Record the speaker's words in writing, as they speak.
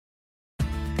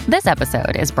This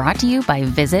episode is brought to you by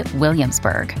Visit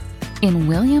Williamsburg. In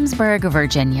Williamsburg,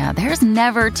 Virginia, there's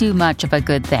never too much of a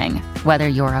good thing. Whether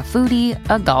you're a foodie,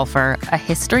 a golfer, a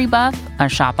history buff, a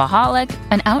shopaholic,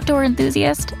 an outdoor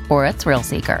enthusiast, or a thrill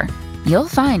seeker, you'll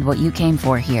find what you came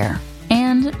for here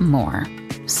and more.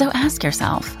 So ask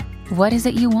yourself, what is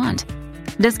it you want?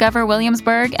 Discover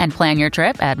Williamsburg and plan your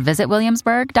trip at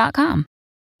visitwilliamsburg.com.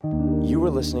 You were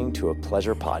listening to a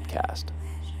Pleasure podcast.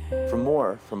 For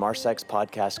more from our Sex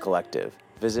Podcast Collective,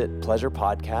 visit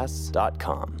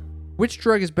pleasurepodcasts.com. Which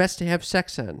drug is best to have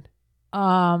sex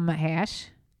on? Hash.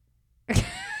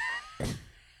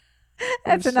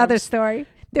 That's another story.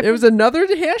 It was another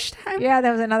hash time? Yeah, that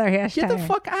was another hash Get time. the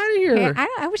fuck out of here.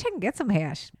 I wish I could get some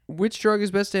hash. Which drug is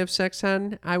best to have sex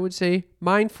on? I would say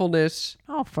mindfulness.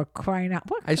 Oh, for crying out!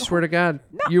 What? I swear to God.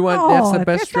 No, That's the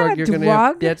best that's not drug a you're going to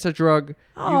have. drug. That's a drug.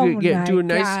 Oh, You could my do a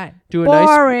nice God. do a nice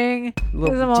Boring. little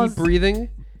This is the deep most breathing.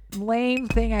 lame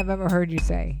thing I've ever heard you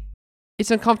say.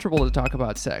 It's uncomfortable to talk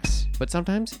about sex, but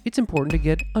sometimes it's important to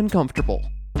get uncomfortable.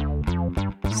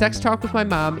 Sex Talk with My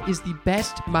Mom is the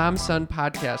best mom-son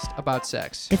podcast about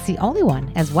sex. It's the only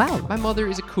one as well. My mother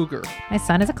is a cougar. My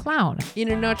son is a clown.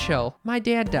 In a nutshell, my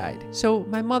dad died, so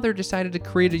my mother decided to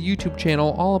create a YouTube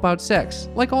channel all about sex,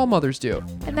 like all mothers do.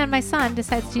 And then my son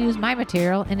decides to use my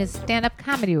material in his stand-up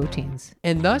comedy routines.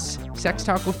 And thus, Sex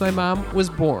Talk with My Mom was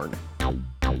born.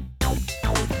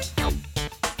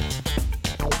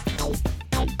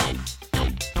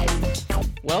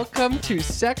 Welcome to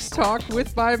Sex Talk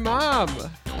with My Mom.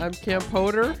 I'm Cam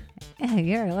Potter.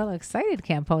 You're a little excited,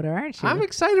 Cam Potter, aren't you? I'm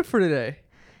excited for today.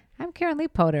 I'm Karen Lee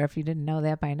Potter, if you didn't know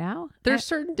that by now. There's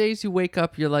certain days you wake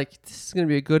up, you're like, this is going to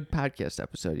be a good podcast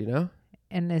episode, you know?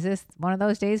 And is this one of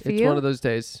those days for It's you? one of those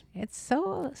days. It's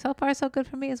so far so good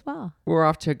for me as well. We're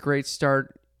off to a great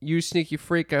start. You sneaky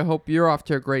freak, I hope you're off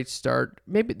to a great start.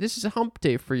 Maybe this is a hump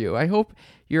day for you. I hope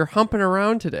you're humping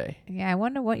around today. Yeah, I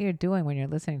wonder what you're doing when you're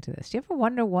listening to this. Do you ever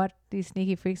wonder what these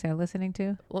sneaky freaks are listening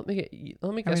to? Let me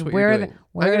guess mean, what where you're are doing. they-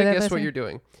 where I'm are going to they guess what listening? you're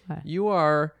doing. What? You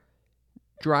are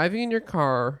driving in your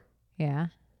car. Yeah,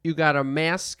 You got a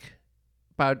mask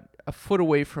about a foot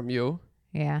away from you.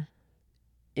 yeah.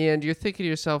 And you're thinking to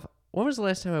yourself, when was the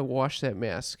last time I washed that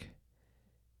mask?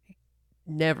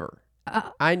 Never.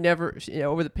 I never,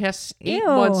 over the past 8 Ew.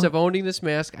 months of owning this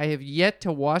mask, I have yet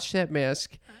to wash that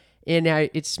mask. And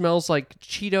it smells like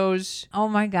Cheetos. Oh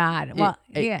my God. Well,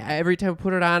 yeah. Every time I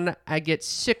put it on, I get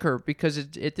sicker because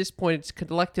at this point it's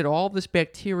collected all this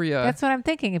bacteria. That's what I'm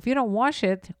thinking. If you don't wash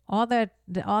it, all the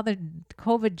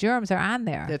COVID germs are on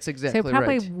there. That's exactly so you're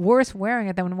probably right. worse wearing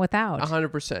it than without.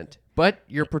 100%. But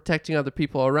you're protecting other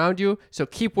people around you, so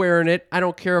keep wearing it. I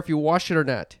don't care if you wash it or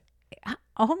not.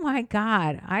 Oh my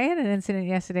God. I had an incident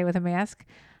yesterday with a mask.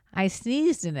 I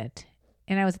sneezed in it.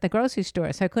 And I was at the grocery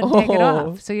store, so I couldn't take it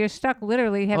off. So you're stuck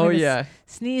literally having to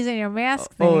sneeze in your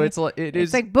mask thing. Oh, it's like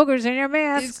boogers in your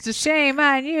mask. It's just, shame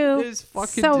on you. It's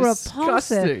fucking so disgusting.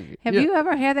 repulsive. Have you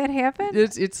ever had that happen?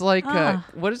 It's like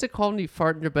what is it called when you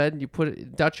fart in your bed and you put it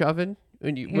in Dutch oven?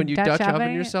 When you Dutch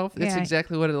oven yourself? That's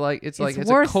exactly what it's like. It's like it's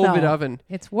a COVID oven.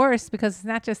 It's worse because it's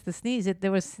not just the sneeze.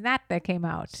 There was snot that came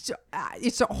out. So,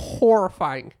 it's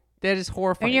horrifying. That is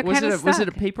horrifying. And you're Was it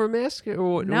a paper mask?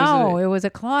 Or no, it was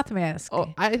a cloth mask.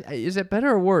 Oh, is it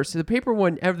better or worse? The paper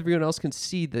one, everyone else can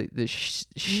see the shit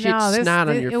snot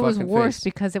on your fucking face. It was worse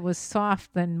because it was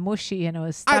soft and mushy and it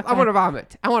was stuck. I want to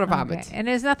vomit. I want to vomit. And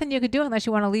there's nothing you could do unless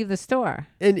you want to leave the store.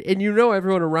 And you know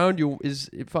everyone around you is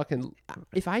fucking.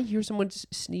 If I hear someone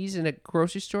sneeze in a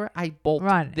grocery store, I bolt the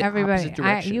opposite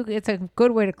direction. It's a good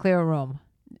way to clear a room.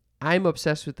 I'm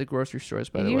obsessed with the grocery stores,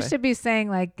 by the way. It used to be saying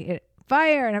like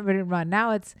fire and everybody would run.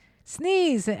 Now it's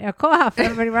sneeze or cough and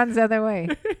everybody runs the other way.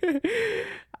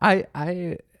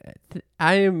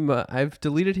 I've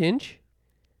deleted Hinge.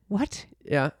 What?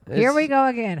 Yeah. Here we go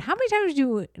again. How many times do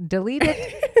you delete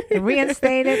it, and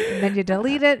reinstate it, and then you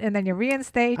delete it, and then you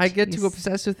reinstate? I get too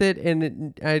obsessed with it,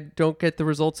 and I don't get the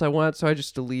results I want, so I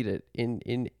just delete it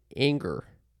in anger.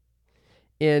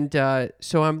 And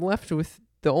so I'm left with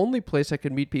the only place I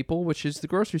can meet people, which is the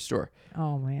grocery store.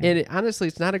 Oh, man. And honestly,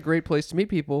 it's not a great place to meet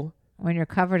people. When you're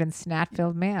covered in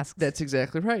snot-filled masks. That's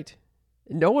exactly right.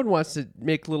 No one wants to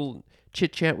make little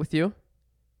chit-chat with you.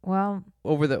 Well,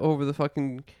 over the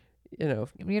fucking,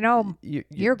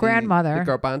 your grandmother.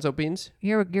 The garbanzo beans.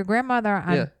 Your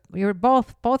grandmother, you're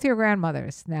both your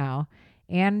grandmothers now,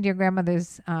 and your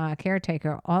grandmother's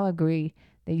caretaker all agree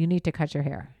that you need to cut your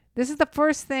hair. This is the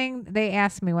first thing they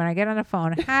ask me when I get on the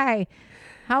phone. Hi,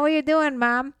 how are you doing,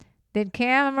 Mom? Did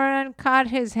Cameron cut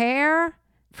his hair?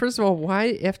 First of all,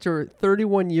 why after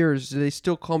 31 years do they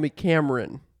still call me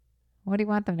Cameron? What do you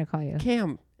want them to call you?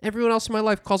 Cam. Everyone else in my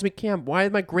life calls me Cam. Why are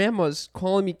my grandmas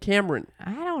calling me Cameron?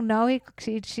 I don't know.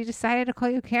 She decided to call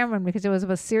you Cameron because it was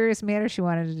a serious matter she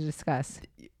wanted to discuss.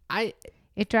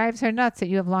 It drives her nuts that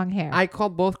you have long hair. I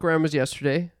called both grandmas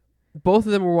yesterday. Both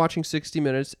of them were watching 60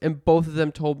 Minutes, and both of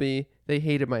them told me they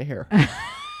hated my hair.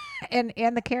 and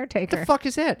the caretaker. What the fuck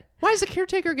is that? Why is the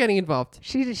caretaker getting involved?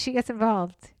 She gets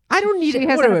involved. I don't need She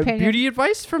has an opinion. beauty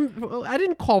advice from. I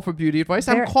didn't call for beauty advice.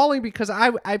 I'm calling because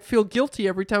I feel guilty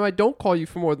every time I don't call you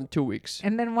for more than 2 weeks.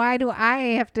 And then why do I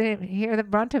have to hear the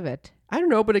brunt of it? I don't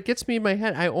know, but it gets me in my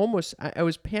head. I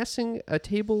was passing a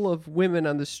table of women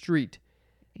on the street.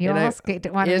 You almost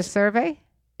wanted a survey?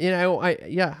 And I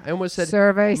almost said,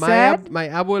 survey said? My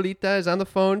abuelita is on the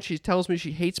phone. She tells me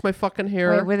she hates my fucking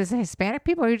hair. Wait, were this Hispanic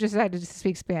people or you just decided to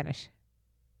speak Spanish?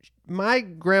 My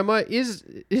grandma is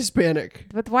Hispanic.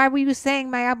 But why were you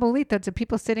saying my abuelita to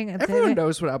people sitting? Everyone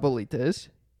knows what abuelita is.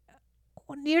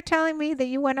 You're telling me that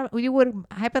you would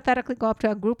hypothetically go up to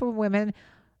a group of women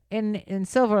in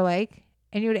Silver Lake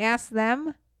and you'd ask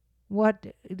them what?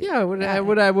 Yeah, I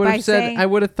would have said. I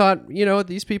would have thought,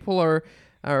 these people are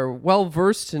well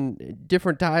versed in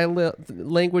different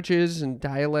languages and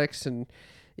dialects, and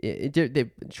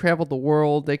they've traveled the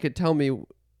world. They could tell me.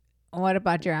 What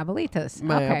about your abuelitas?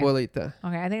 My abuelita.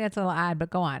 Okay, I think that's a little odd, but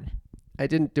go on. I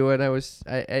didn't do it.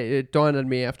 It dawned on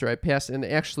me after I passed, and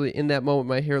actually in that moment,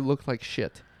 my hair looked like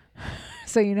shit.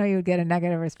 So you would get a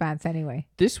negative response anyway.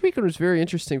 This weekend was very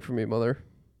interesting for me, Mother.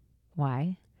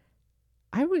 Why?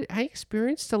 I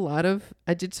experienced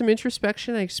I did some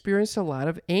introspection. I experienced a lot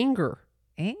of anger.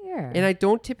 Anger? And I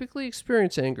don't typically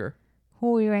experience anger.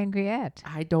 Who were you angry at?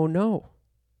 I don't know.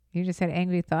 You just had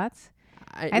angry thoughts?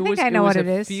 I think I know what it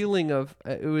is. Feeling of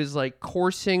it was like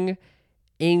coursing,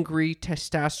 angry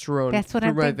testosterone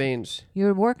through my veins.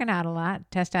 You're working out a lot.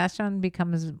 Testosterone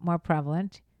becomes more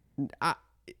prevalent.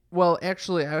 Well,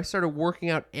 actually, I started working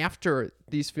out after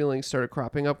these feelings started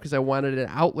cropping up because I wanted an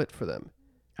outlet for them.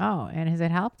 Oh, and has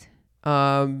it helped?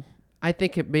 I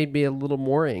think it made me a little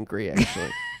more angry, actually.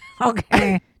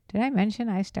 Okay. Did I mention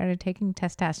I started taking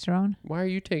testosterone? Why are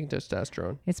you taking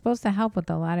testosterone? It's supposed to help with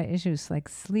a lot of issues like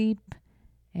sleep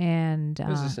and...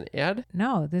 is this an ad?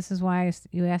 No, this is why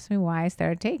you asked me why I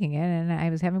started taking it, and I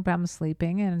was having problems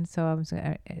sleeping, and so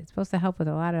it's supposed to help with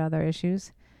a lot of other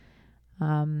issues.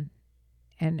 And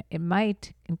it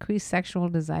might increase sexual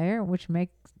desire, which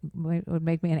would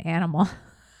make me an animal.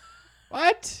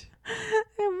 What?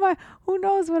 Who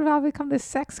knows what I'll become, this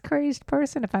sex crazed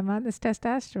person if I'm on this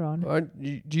testosterone.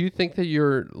 Do you think that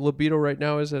your libido right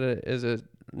now is at a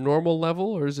normal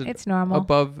level, or is it? It's normal,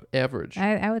 above average?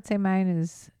 I would say mine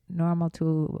is normal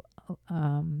to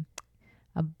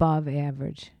above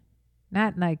average,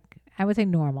 not like, I would say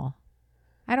normal.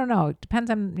 I don't know. It depends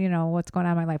on what's going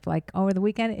on in my life. Like over the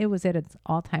weekend, it was at its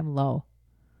all-time low.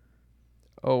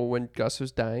 Oh, when Gus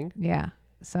was dying? Yeah.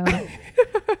 So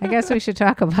I guess we should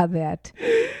talk about that.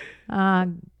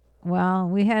 Well,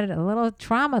 we had a little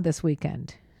trauma this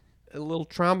weekend. A little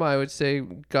trauma, I would say.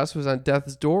 Gus was on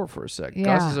death's door for a sec.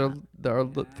 Yeah. Gus is our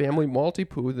family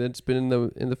multi-poo that's been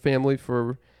in the family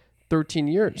for 13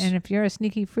 years. And if you're a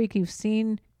sneaky freak, you've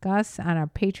seen Gus on our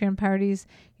Patreon parties.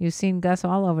 You've seen Gus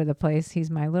all over the place. He's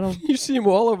my little... You see him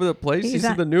all over the place? He's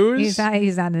in the news?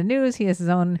 He's on the news. He has his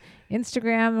own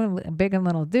Instagram, Big and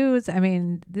Little Dudes. I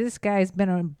mean, this guy's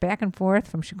been back and forth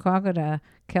from Chicago to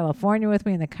California with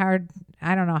me in the car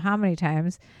I don't know how many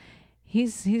times.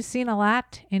 He's seen a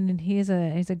lot, and he's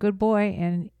a good boy,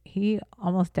 and he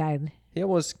almost died. He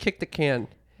almost kicked the can.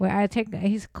 Well,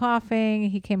 he's coughing.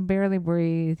 He can barely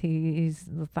breathe. He's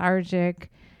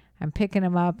lethargic. I'm picking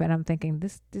him up, and I'm thinking,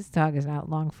 this dog is not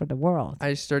long for the world.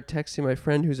 I start texting my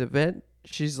friend who's a vet.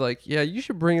 She's like, yeah, you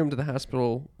should bring him to the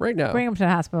hospital right now. Bring him to the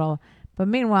hospital. But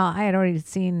meanwhile, I had already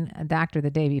seen a doctor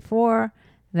the day before.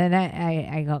 Then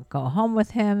I go home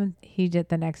with him. He did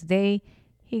the next day.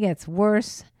 He gets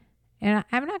worse. And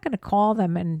I'm not going to call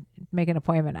them and make an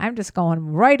appointment. I'm just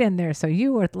going right in there. So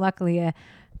you were luckily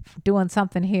doing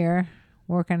something here,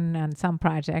 working on some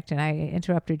project, and I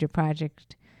interrupted your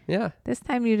project. Yeah. This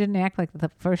time you didn't act like the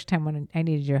first time when I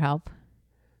needed your help.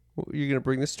 You're going to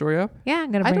bring this story up? Yeah,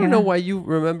 I'm going to bring it up. I don't know why you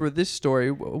remember this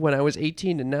story when I was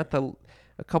 18 and not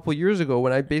a couple years ago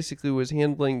when I basically was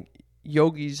handling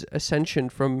Yogi's ascension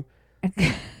from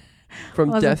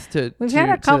death to we've had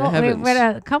a couple. heavens. We've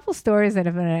had a couple stories that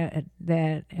have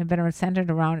been centered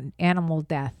around animal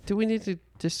death. Do we need to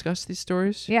discuss these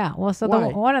stories? Yeah. Well, so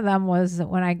one of them was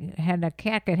when I had a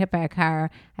cat get hit by a car.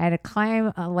 I had to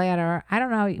climb a ladder. I don't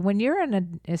know. When you're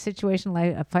in a situation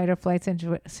like a fight or flight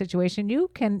situation, you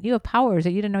have powers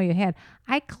that you didn't know you had.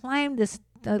 I climbed this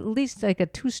at least like a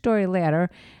 2-story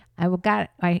ladder. I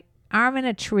arm in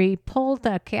a tree, pulled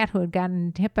a cat who had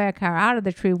gotten hit by a car out of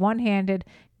the tree one-handed,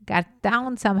 got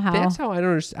down somehow. That's how I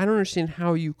don't understand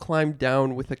how you climb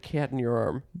down with a cat in your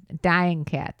arm. Dying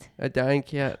cat. A dying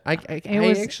cat. I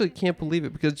actually can't believe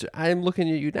it because I'm looking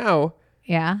at you now.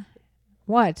 Yeah.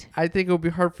 What? I think it would be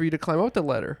hard for you to climb up the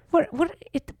ladder. What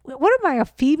am I, a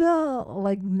female,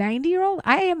 like 90-year-old?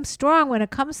 I am strong when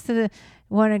it comes to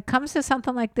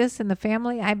something like this in the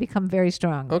family. I become very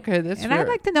strong. Okay, that's and fair. I'd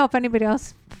like to know if anybody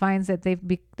else finds that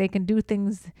they can do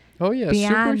things. Oh yeah,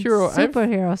 beyond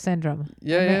superhero syndrome.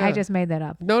 Yeah. I just made that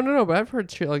up. No, but I've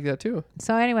heard shit like that too.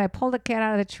 So anyway, I pulled a cat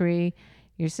out of the tree.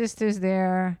 Your sister's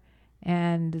there,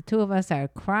 and the two of us are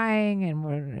crying,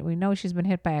 and we know she's been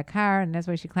hit by a car, and that's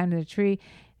why she climbed the tree.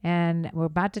 And we're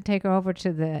about to take her over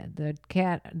to the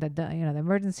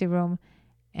emergency room,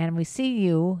 and we see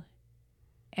you.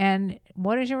 And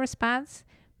what is your response?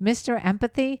 Mr.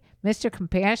 Empathy, Mr.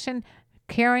 Compassion,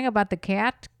 caring about the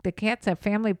cat. The cat's a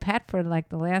family pet for like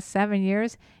the last 7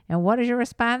 years. And what is your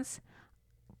response?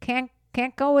 Can't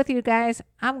go with you guys.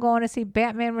 I'm going to see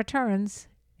Batman Returns.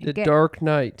 The Dark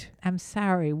Knight. I'm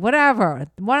sorry. Whatever.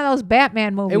 One of those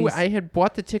Batman movies. I had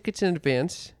bought the tickets in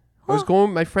advance. I was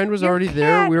going. My friend was already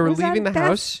there. We were leaving the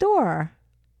house. Door.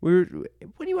 What do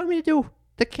you want me to do?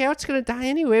 The cat's going to die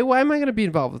anyway. Why am I going to be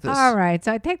involved with this? All right.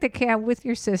 So I take the cat with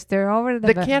your sister over to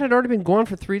the cat had already been gone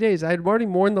for 3 days. I had already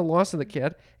mourned the loss of the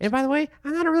cat. And by the way,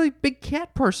 I'm not a really big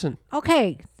cat person.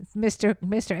 Okay, Mr.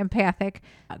 Empathic.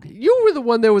 You were the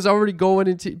one that was already going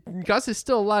into... Gus is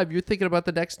still alive. You're thinking about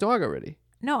the next dog already.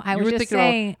 No, I was just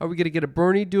saying... Are we going to get a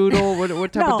Bernie Doodle?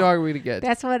 What type of dog are we going to get?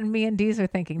 That's what me and Deez are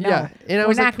thinking. No, yeah, and I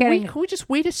was like, can we just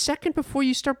wait a second before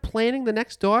you start planning the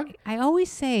next dog? I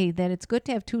always say that it's good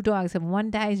to have two dogs. If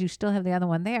one dies, you still have the other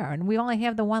one there. And we only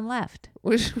have the one left.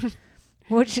 Which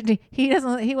he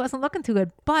wasn't looking too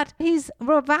good. But he's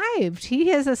revived. He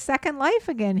has a second life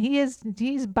again.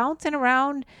 He's bouncing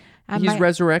around. He's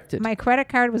resurrected. My credit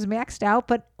card was maxed out,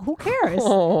 but who cares?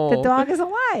 The dog is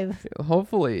alive.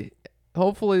 Hopefully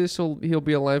he'll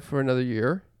be alive for another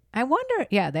year. I wonder.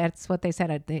 Yeah, that's what they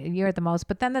said, a year at the most.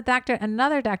 But then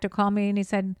another doctor called me and he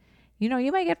said, you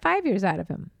might get 5 years out of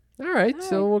him. All right.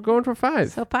 So we're going for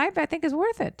 5. So 5, I think, is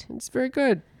worth it. It's very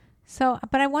good. So,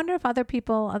 but I wonder if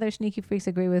other sneaky freaks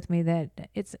agree with me that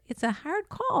it's a hard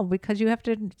call because you have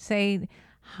to say,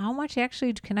 how much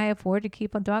actually can I afford to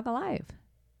keep a dog alive?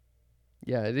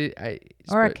 Yeah,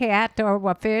 or a cat, or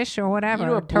a fish, or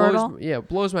whatever. A turtle. It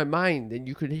blows my mind. And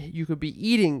you could be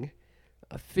eating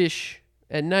a fish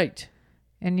at night.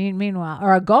 And meanwhile,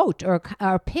 or a goat, or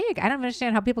a pig. I don't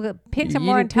understand how pigs are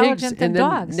more intelligent than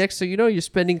dogs. Next thing you know, you're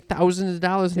spending thousands of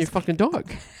dollars on your fucking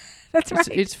dog. That's right.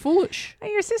 It's foolish.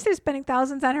 And your sister's spending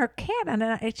thousands on her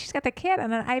cat. She's got the cat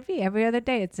on an IV every other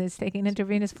day. It's taking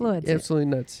intravenous fluids. Absolutely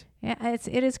nuts. Yeah,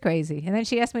 it is crazy. And then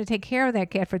she asked me to take care of that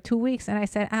cat for 2 weeks, and I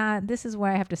said, this is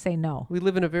where I have to say no. We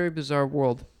live in a very bizarre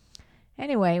world.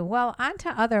 Anyway, well, on to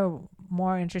other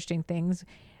more interesting things.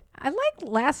 I like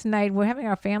last night we're having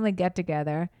our family get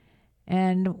together,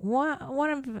 and one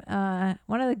of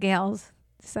the gals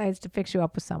decides to fix you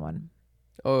up with someone.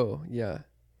 Oh yeah.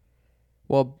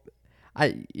 Well,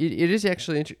 it is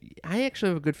actually. I actually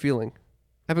have a good feeling.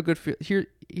 I have a good feel.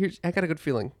 I got a good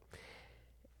feeling.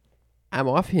 I'm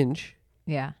off Hinge.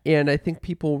 Yeah. And I think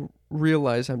people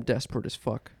realize I'm desperate as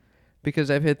fuck,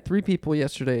 because I've had 3 people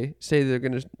yesterday say they're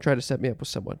going to try to set me up with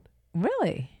someone.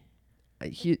 Really?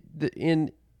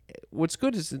 What's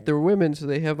good is that they're women, so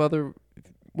they have other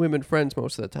women friends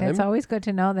most of the time. It's always good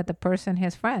to know that the person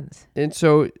has friends. And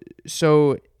so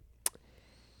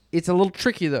it's a little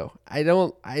tricky though. I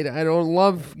don't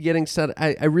love getting set.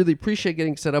 I really appreciate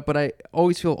getting set up, but I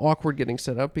always feel awkward getting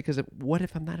set up because what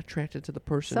if I'm not attracted to the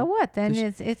person? So what? Then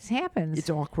it happens. It's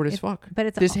awkward as fuck.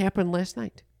 But this happened last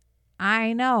night.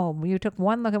 I know. You took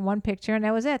one look at one picture and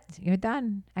that was it. You're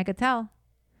done. I could tell.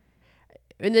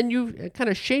 And then you kind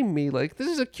of shamed me, like, this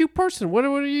is a cute person. What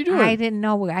are you doing? I didn't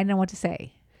know. I didn't know what to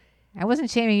say. I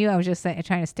wasn't shaming you. I was just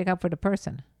trying to stick up for the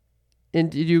person. And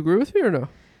did you agree with me or no?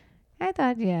 I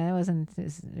thought, yeah, it wasn't.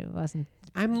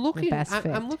 I'm looking. The best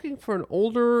fit. I'm looking for an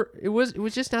older. It was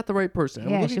just not the right person.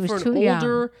 Yeah, I'm looking she was for too an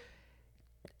older, young.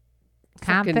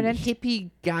 Confident, hippie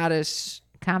goddess.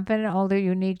 Confident, older,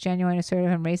 unique, genuine,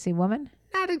 assertive, and racy woman.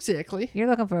 Not exactly. You're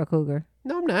looking for a cougar.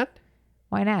 No, I'm not.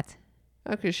 Why not?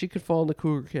 Okay, she could fall in the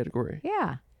cougar category.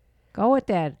 Yeah, go with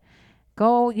that.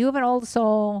 Go. You have an old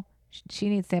soul. She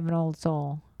needs to have an old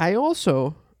soul. I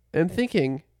also am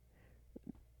thinking,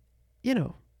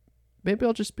 maybe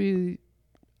I'll just be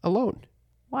alone.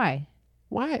 Why?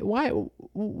 Why do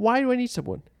I need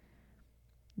someone?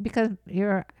 Because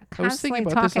you're constantly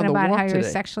talking about how you're today.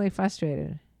 sexually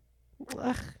frustrated.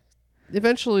 Ugh.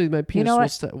 Eventually, my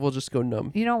penis know will just go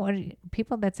numb. You know what?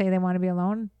 People that say they want to be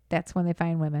alone, that's when they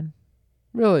find women.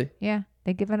 Really? Yeah.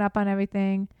 They've given up on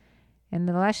everything. And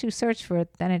the less you search for it,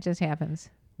 then it just happens.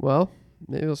 Well,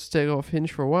 maybe it'll stay off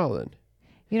Hinge for a while then.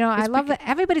 You know, I love that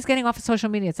everybody's getting off of social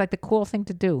media. It's like the cool thing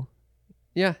to do.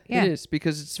 Yeah, it is,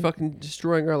 because it's fucking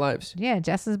destroying our lives. Yeah,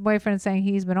 Jess's boyfriend is saying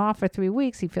he's been off for 3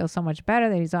 weeks. He feels so much better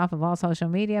that he's off of all social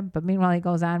media. But meanwhile, he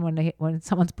goes on when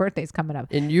someone's birthday's coming up.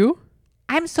 And you?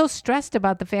 I'm so stressed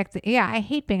about the fact that, I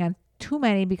hate being on too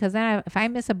many, because then if I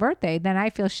miss a birthday, then I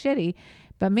feel shitty.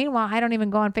 But meanwhile, I don't even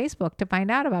go on Facebook to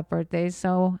find out about birthdays,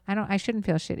 so I shouldn't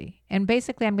feel shitty. And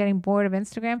basically, I'm getting bored of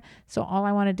Instagram, so all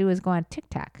I want to do is go on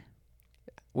TikTok.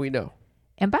 We know.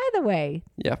 And by the way,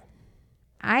 yeah,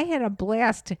 I had a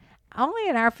blast. Only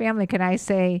in our family can I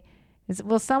say,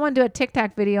 will someone do a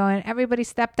TikTok video, and everybody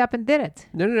stepped up and did it.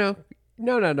 No.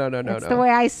 That's the way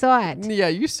I saw it. Yeah,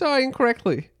 you saw it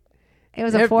incorrectly. It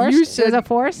was a force? You said, it was a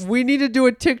force? We need to do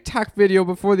a TikTok video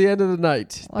before the end of the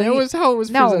night. Well, that was how it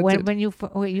was presented. No,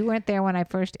 when you weren't there when I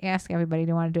first asked everybody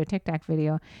to want to do a TikTok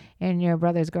video, and your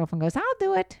brother's girlfriend goes, I'll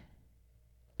do it.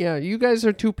 Yeah, you guys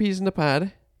are 2 peas in the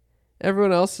pod.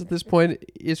 Everyone else at this point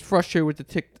is frustrated with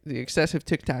the excessive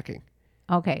TikToking.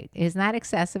 Okay, it's not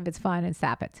excessive. It's fun, and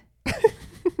stop it.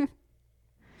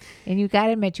 And you got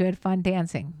to admit you had fun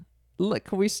dancing. Look,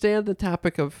 can we stay on the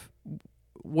topic of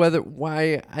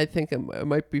why I think it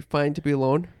might be fine to be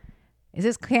alone? Is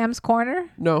this Cam's Corner?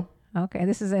 No. Okay,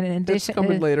 this is an addition. That's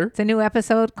coming later. It's a new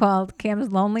episode called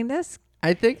Cam's Loneliness.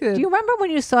 I think that... Do you remember when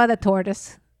you saw the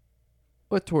tortoise?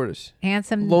 What tortoise?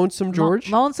 Lonesome George.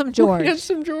 Lonesome George.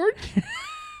 Handsome George?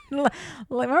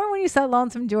 Remember when you saw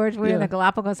Lonesome George? We're in the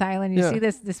Galapagos Island. You see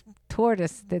this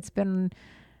tortoise that's been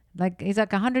he's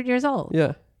like 100 years old.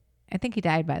 Yeah. I think he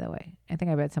died, by the way. I think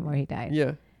I read somewhere he died.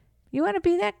 Yeah. You want to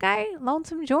be that guy,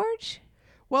 Lonesome George?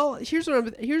 Well, here's what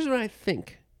I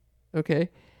think. Okay,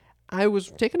 I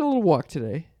was taking a little walk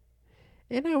today,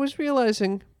 and I was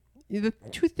realizing the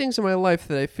 2 things in my life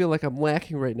that I feel like I'm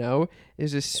lacking right now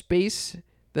is a space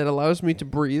that allows me to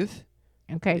breathe.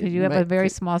 Okay, because you have a very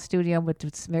small studio, but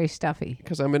it's very stuffy.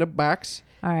 Because I'm in a box.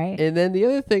 All right. And then the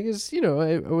other thing is,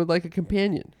 I would like a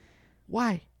companion.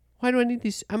 Why? Why do I need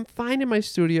these? I'm fine in my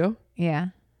studio. Yeah.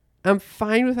 I'm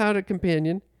fine without a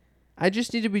companion. I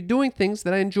just need to be doing things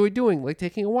that I enjoy doing, like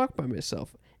taking a walk by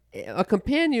myself. A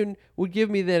companion would give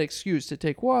me that excuse to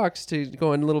take walks, to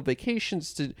go on little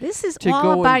vacations. This is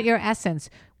all about your essence.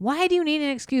 Why do you need an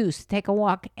excuse to take a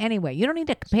walk anyway? You don't need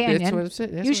a companion. That's what I'm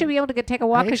saying. You should be able to take a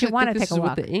walk because you want to take a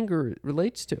walk. This is what the anger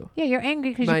relates to. Yeah, you're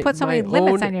angry because you put so many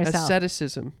limits on yourself.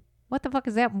 Asceticism. What the fuck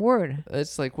is that word?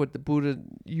 It's like what the Buddha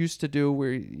used to do,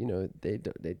 where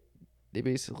they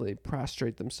basically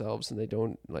prostrate themselves and they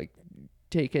don't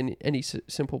take any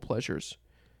simple pleasures.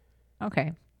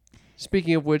 Okay.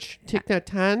 Speaking of which, Thich Nhat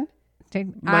Hanh,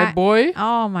 my boy.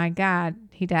 Oh my God,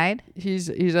 he died. He's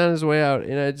on his way out,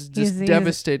 and it's just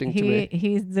devastating to me.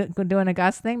 He's doing a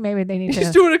Gus thing. Maybe they need to.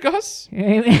 He's doing a Gus.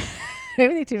 Maybe they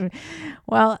need to.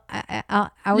 Well,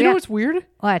 you know what's weird?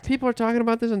 What? People are talking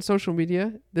about this on social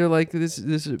media. They're like,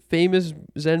 this famous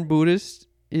Zen Buddhist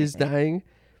is dying,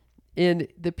 and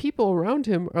the people around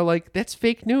him are like, that's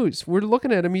fake news. We're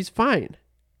looking at him. He's fine.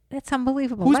 That's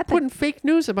unbelievable. Who's putting fake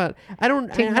news about? I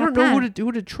don't know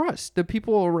who to trust. The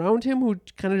people around him who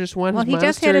kind of just want his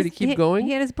monastery to keep going.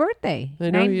 He had his birthday.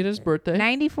 I know he had his birthday.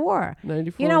 94.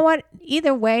 94. You know what?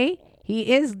 Either way,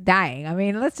 he is dying. I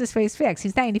mean, let's just face facts.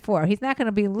 He's 94. He's not going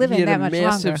to be living that much longer. He had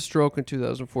a massive stroke in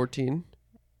 2014.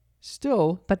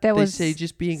 Still, but they say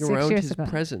just being around his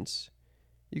presence,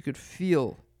 you could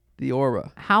feel the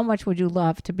aura. How much would you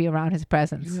love to be around his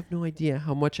presence? You have no idea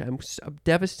how much I'm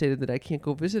devastated that I can't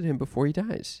go visit him before he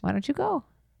dies. Why don't you go?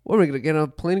 What, am I going to get on a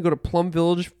plane and go to Plum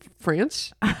Village,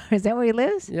 France? Is that where he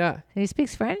lives? Yeah. And he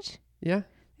speaks French? Yeah.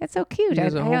 That's so cute. He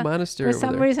has a whole monastery For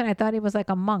some reason, I thought he was like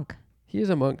a monk. He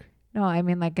is a monk. No, I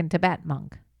mean like in Tibet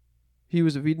monk. He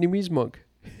was a Vietnamese monk.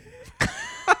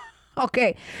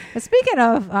 Okay. Speaking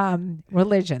of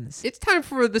religions. It's time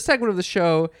for the segment of the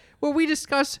show where we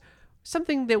discuss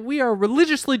something that we are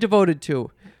religiously devoted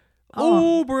to.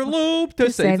 Uberlube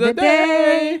to save the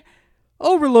day.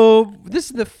 Uberlube. This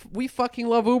is the we fucking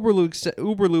love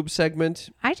Uberlube segment.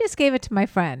 I just gave it to my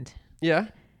friend. Yeah.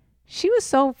 She was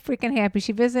so freaking happy.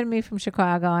 She visited me from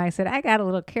Chicago. I said, I got a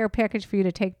little care package for you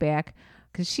to take back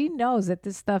because she knows that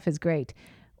this stuff is great.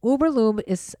 Uberlube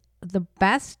is the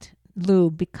best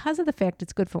lube because of the fact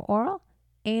it's good for oral,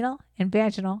 anal, and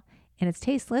vaginal, and it's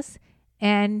tasteless,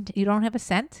 and you don't have a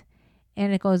scent.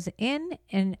 and it goes in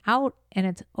and out, and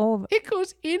it's over. It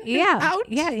goes in Yeah, and out.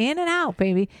 yeah, in and out,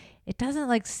 baby. It doesn't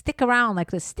like stick around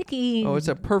like the sticky. Oh, it's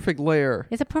a perfect layer.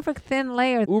 It's a perfect thin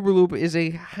layer. Uberlube is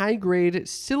a high-grade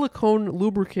silicone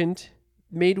lubricant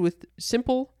made with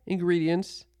simple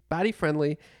ingredients,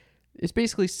 body-friendly. It's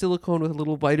basically silicone with a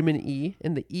little vitamin E,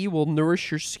 and the E will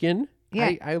nourish your skin.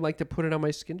 Yeah. I like to put it on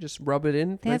my skin, just rub it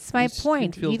in. That's Like, my your skin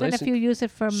point. feels Even nice if you use it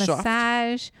for soft.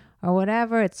 massage or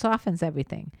whatever, it softens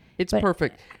everything. It's but-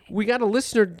 perfect. We got a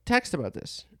listener text about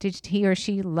this. Did he or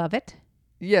she love it?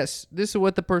 Yes, this is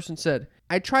what the person said.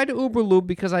 I tried Uberlube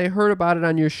because I heard about it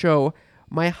on your show.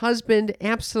 My husband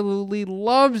absolutely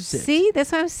loves it. See,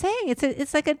 that's what I'm saying.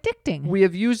 It's like addicting. We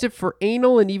have used it for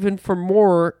anal and even for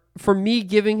more, for me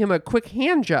giving him a quick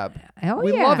hand job. Oh,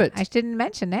 we yeah. love it. I didn't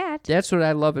mention that. That's what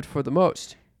I love it for the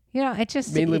most. You know, it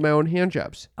just Mainly my own hand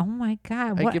jobs. Oh my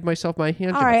God! I What? give myself my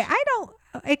hand All jobs. right, I don't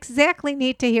exactly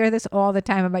need to hear this all the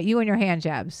time about you and your hand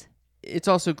jobs. It's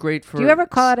also great for... Do you ever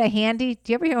call it a handy?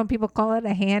 Do you ever hear when people call it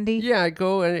a handy? Yeah, I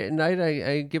go and at night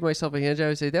I give myself a hand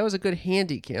job. I say, that was a good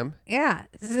handy, Kim. Yeah.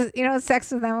 You know what Sex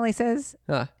with Emily says?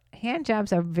 Huh. Hand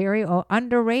jobs are very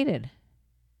underrated.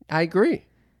 I agree.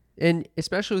 And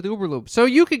especially with Uberlube. So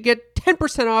you could get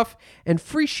 10% off and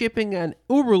free shipping on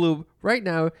Uberlube right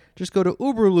now. Just go to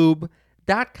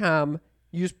uberlube.com.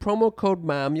 Use promo code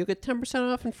MOM. You'll get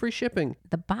 10% off and free shipping.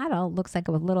 The bottle looks like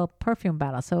a little perfume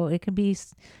bottle, so it can be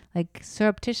like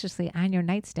surreptitiously on your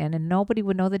nightstand and nobody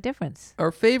would know the difference.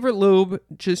 Our favorite lube,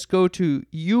 just go to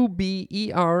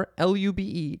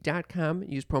uberlube.com.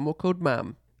 Use promo code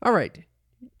MOM. All right.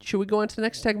 Should we go on to the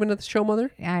next segment of the show,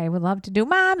 Mother? I would love to do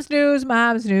Mom's News,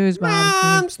 Mom's News, Mom's News.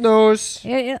 Mom's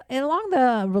nose. Along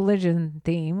the religion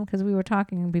theme, because we were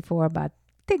talking before about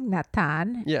Thich Nhat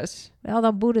Hanh, Yes.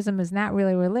 although Buddhism is not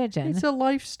really religion. It's a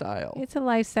lifestyle. It's a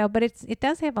lifestyle, but it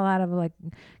does have a lot of like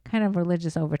kind of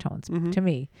religious overtones to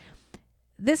me.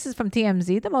 This is from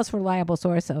TMZ, the most reliable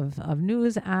source of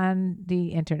news on the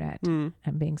internet. I'm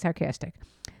being sarcastic.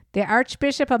 The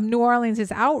Archbishop of New Orleans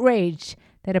is outraged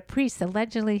that a priest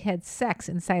allegedly had sex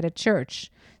inside a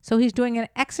church. So he's doing an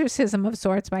exorcism of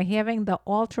sorts by having the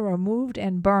altar removed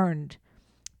and burned.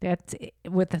 That's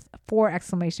with 4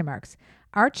 exclamation marks.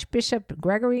 Archbishop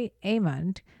Gregory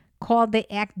Amond called the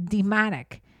act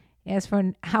demonic. As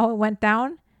for how it went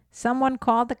down, someone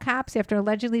called the cops after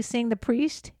allegedly seeing the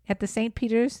priest at the St.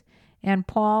 Peter's and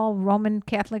Paul Roman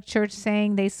Catholic Church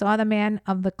saying they saw the man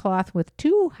of the cloth with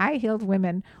 2 high-heeled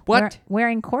women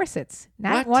wearing corsets.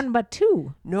 Not What? 1, but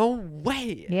 2. No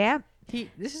way. Yeah.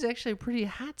 This is actually a pretty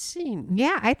hot scene.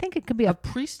 Yeah, I think it could be A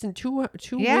priest and two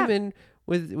Yeah. women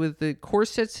with the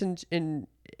corsets and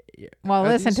Well, are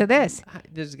listen these- to this.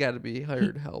 There's got to be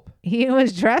hired help. He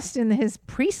was dressed in his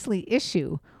priestly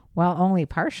issue, while only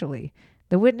partially.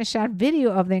 The witness shot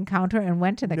video of the encounter and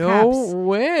went to the cops. No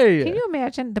way. Can you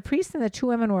imagine? The priest and the 2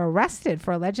 women were arrested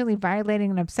for allegedly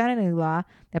violating an obscenity law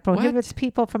that prohibits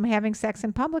people from having sex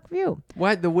in public view.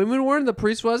 What? The women were and the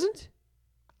priest wasn't?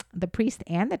 The priest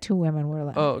and the 2 women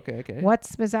were. Oh, okay.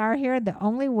 What's bizarre here? The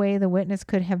only way the witness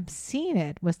could have seen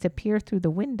it was to peer through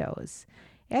the windows.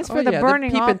 As for the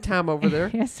burning peeping altar, Tom over there.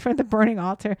 As for the burning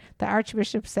altar, the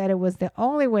Archbishop said it was the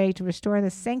only way to restore the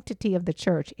sanctity of the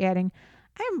church, adding,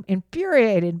 "I'm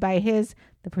infuriated by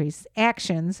the priest's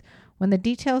actions. When the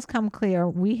details became clear,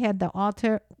 we had the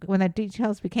altar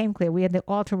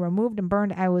removed and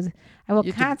burned. I will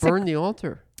You have to burn the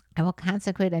altar. I will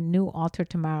consecrate a new altar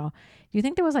tomorrow." Do you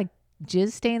think there was like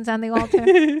jizz stains on the altar?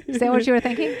 Is that what you were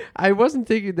thinking? I wasn't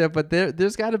thinking that, but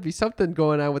there's got to be something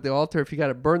going on with the altar if you got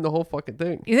to burn the whole fucking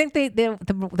thing. You think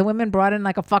the women brought in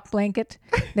like a fuck blanket?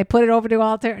 They put it over the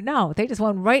altar? No, they just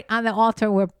went right on the altar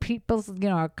where people,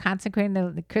 are consecrating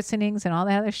the christenings and all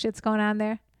that other shit's going on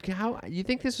there. How you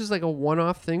think this was like a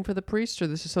one-off thing for the priest, or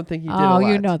this is something he did a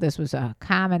lot? This was a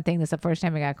common thing. This is the first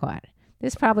time he got caught.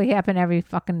 This probably happened every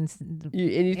fucking...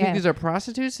 You think these are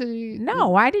prostitutes? No,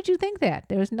 why did you think that?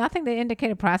 There was nothing that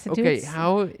indicated prostitutes. Okay,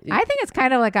 how... I think it's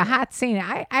kind of like a hot scene.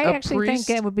 I actually think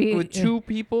it would be... With 2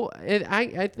 people, and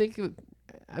I think...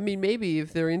 I mean, maybe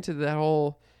if they're into that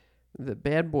whole... The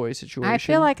bad boy situation. I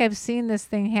feel like I've seen this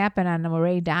thing happen on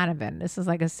Ray Donovan. This is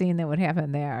like a scene that would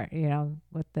happen there,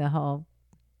 with the whole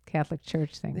Catholic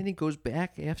Church thing. Then he goes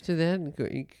back after that and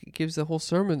he gives the whole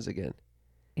sermons again.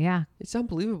 Yeah. It's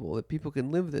unbelievable that people can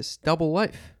live this double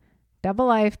life. Double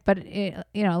life, but, at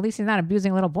least he's not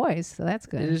abusing little boys, so that's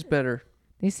good. It is better.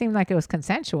 These seemed like it was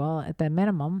consensual at the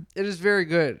minimum. It is very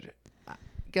good.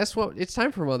 Guess what? It's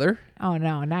time for Mother. Oh,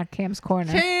 no, not Cam's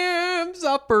Corner. Cam's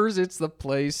Uppers, it's the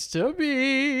place to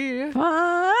be.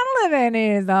 Fun living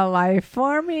is a life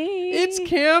for me. It's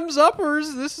Cam's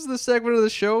Uppers. This is the segment of the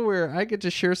show where I get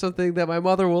to share something that my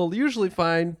mother will usually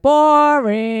find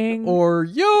boring or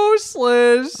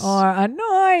useless or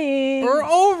annoying or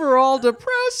overall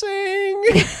depressing.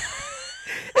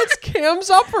 It's Cam's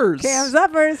Uppers. Cam's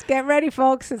Uppers. Get ready,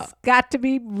 folks. It's got to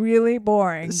be really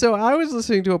boring. So I was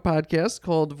listening to a podcast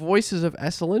called Voices of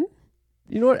Esalen.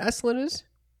 You know what Esalen is?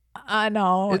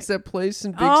 No. It's that place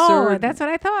in Big Sur. Oh, that's what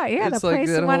I thought. Yeah, the It's like place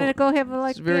that I wanted whole- to go have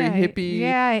like it's very yeah, hippie.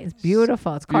 Yeah, it's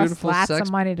beautiful. It's cost beautiful lots sex-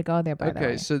 of money to go there. By the way.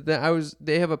 Okay, so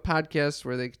they have a podcast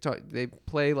where they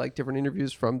play like different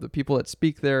interviews from the people that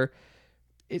speak there.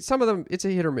 Some of them it's a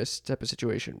hit or miss type of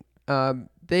situation.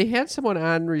 They had someone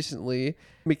on recently,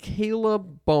 Michaela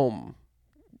Boehm.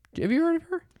 Have you heard of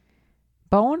her?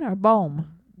 Bone or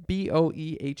Bohm?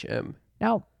 Boehm.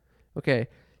 No. Okay,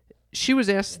 she was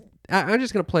asked. I'm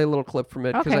just going to play a little clip from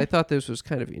it because Okay. I thought this was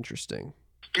kind of interesting.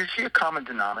 Do you see a common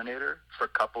denominator for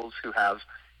couples who have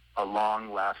a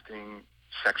long-lasting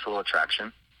sexual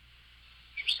attraction?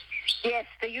 Yes,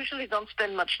 they usually don't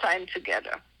spend much time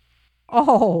together.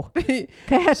 Oh,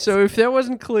 that's So if that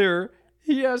wasn't clear,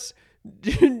 yes.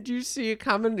 Do you see a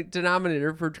common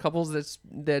denominator for couples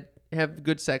that have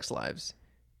good sex lives?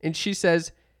 And she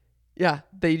says, yeah,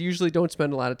 they usually don't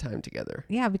spend a lot of time together.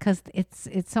 yeah, because it's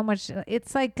so much.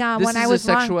 It's like This when is I was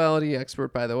a long. sexuality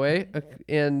expert, by the way,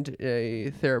 and a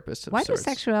therapist of Why do sorts.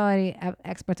 sexuality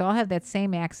experts all have that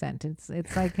same accent? It's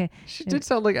like She did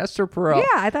sound like Esther Perel. yeah,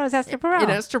 I thought it was Esther Perel.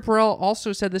 And Esther Perel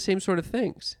also said the same sort of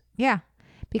things. Yeah.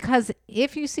 Because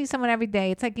if you see someone every day,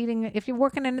 it's like eating. If you're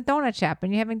working in a donut shop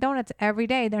and you're having donuts every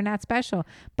day, they're not special.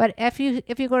 But if you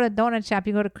go to a donut shop,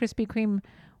 you go to Krispy Kreme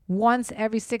once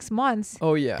every 6 months.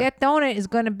 Oh, yeah. That donut is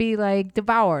going to be like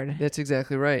devoured. That's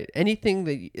exactly right. Anything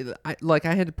that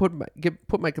I had to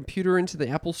put my computer into the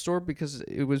Apple store because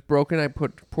it was broken. I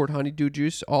poured honeydew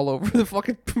juice all over the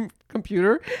fucking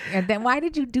computer. And then why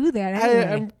did you do that?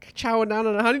 Anyway? I'm chowing down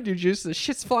on a honeydew juice. The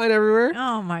shit's flying everywhere.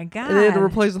 Oh my god! And they had to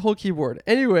replace the whole keyboard.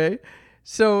 Anyway,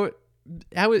 so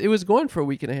it was gone for a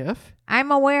week and a half.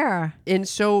 I'm aware. And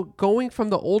so going from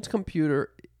the old computer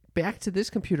back to this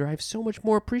computer, I have so much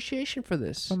more appreciation for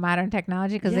this. For modern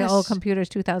technology, because Yes. the old computer's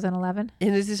 2011.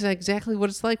 And this is exactly what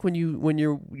it's like when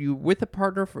you're with a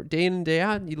partner for day in and day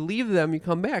out, and you leave them, you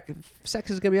come back,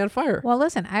 sex is gonna be on fire. Well,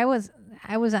 listen, I was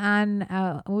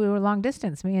on. We were long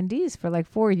distance, me and Dee's, for like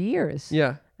 4 years.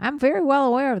 Yeah. I'm very well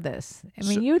aware of this. I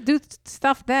mean, you do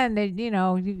stuff then that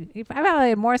if I've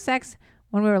had more sex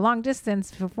when we were long distance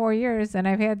for 4 years than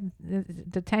I've had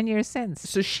the 10 years since.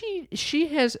 So she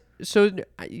has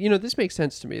this makes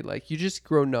sense to me. Like you just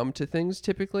grow numb to things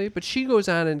typically, but she goes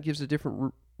on and gives a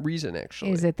different reason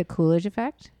actually. Is it the Coolidge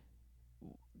effect?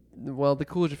 Well, the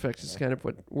Coolidge effect is kind of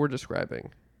what we're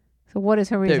describing. So what is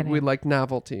her That reasoning? we like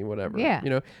novelty, whatever. Yeah.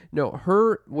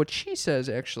 What she says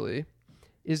actually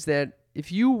is that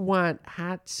if you want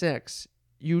hot sex,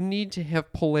 you need to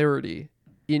have polarity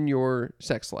in your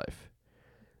sex life.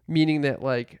 Meaning that,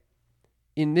 like,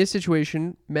 in this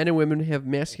situation, men and women have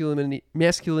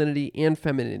masculinity and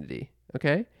femininity,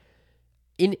 okay?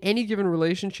 In any given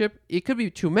relationship, it could be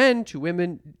two men, two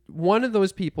women. One of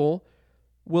those people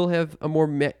will have a more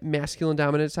masculine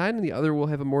dominant side, and the other will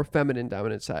have a more feminine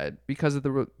dominant side because of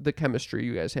the chemistry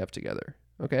you guys have together,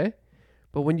 okay?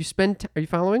 But when you are you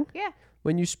following? Yeah.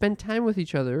 When you spend time with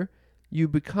each other, you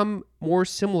become more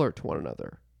similar to one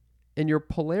another. And your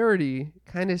polarity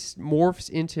kind of morphs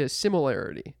into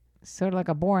similarity. Sort of like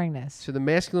a boringness. So the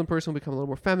masculine person will become a little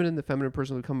more feminine, the feminine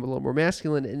person will become a little more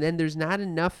masculine, and then there's not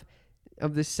enough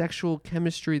of this sexual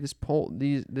chemistry,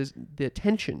 the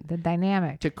attention The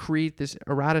dynamic. to create this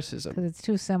eroticism. Because it's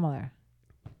too similar.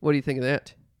 What do you think of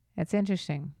that? That's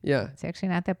interesting. Yeah. It's actually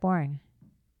not that boring.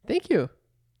 Thank you.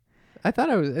 I thought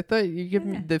you give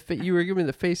me you were giving me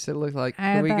the face that looked like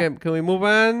can we move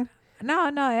on? No,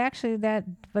 actually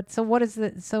but so what is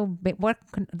the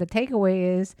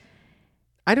takeaway is?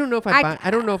 I don't know if I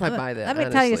don't know if I buy that. Let me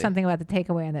tell you honestly. something about the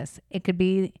takeaway on this. It could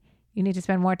be you need to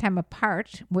spend more time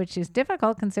apart, which is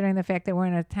difficult considering the fact that we're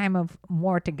in a time of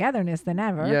more togetherness than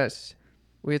ever. Yes.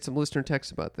 We had some listener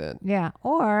texts about that. Yeah.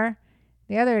 Or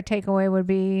the other takeaway would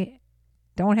be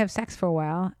don't have sex for a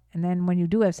while, and then when you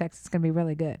do have sex, it's going to be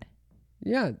really good.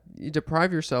 Yeah, you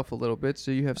deprive yourself a little bit so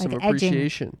you have some Like edging.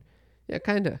 appreciation. Yeah,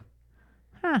 kind of.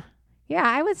 Huh. Yeah,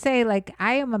 I would say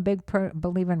I am a big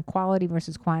believer in quality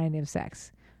versus quantity of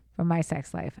sex for my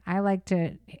sex life. I like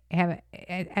to have it.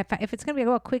 If it's going to be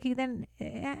a quickie, then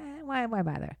why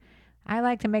bother? I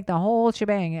like to make the whole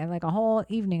shebang, like a whole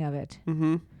evening of it.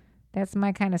 Mm-hmm. That's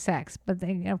my kind of sex. But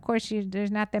then, of course,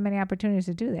 there's not that many opportunities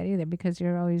to do that either because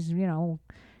you're always,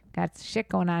 got shit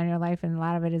going on in your life, and a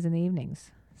lot of it is in the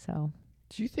evenings. So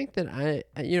Do you think that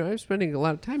I'm spending a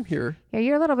lot of time here? yeah,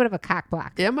 you're a little bit of a cock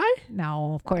block. Am I?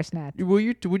 No, of course not.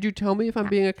 Would you tell me if I'm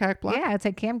being a cock block? Yeah, I'd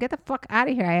say, Cam, get the fuck out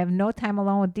of here. I have no time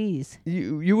alone with these.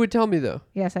 You would tell me though.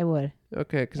 Yes, I would.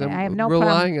 Okay, because I I'm have no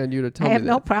relying on you to tell I me have that.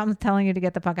 no problem telling you to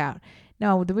get the fuck out.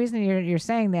 No, the reason you're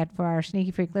saying that for our Sneaky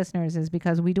Freak listeners is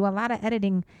because we do a lot of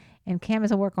editing, and Cam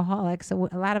is a workaholic, so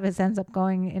a lot of it ends up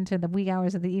going into the wee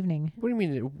hours of the evening. What do you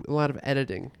mean a lot of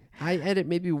editing? I edit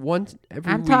maybe once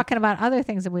every I'm week. talking about other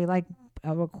things that we like,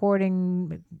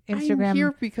 recording, Instagram. I'm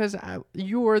here because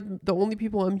you are the only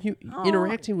people I'm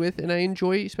interacting with, and I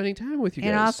enjoy spending time with you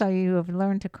guys. And also, you have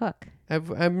learned to cook.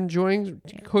 I'm enjoying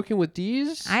cooking with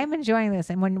Dee's. I'm enjoying this,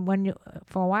 and when you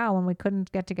for a while when we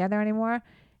couldn't get together anymore,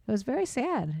 it was very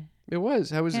sad. It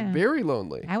was. I was very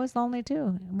lonely. I was lonely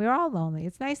too. We were all lonely.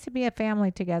 It's nice to be a family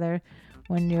together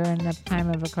when you're in the time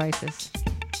of a crisis.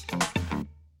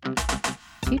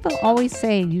 People always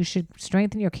say you should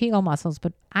strengthen your Kegel muscles,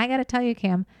 but I got to tell you,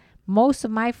 Cam, most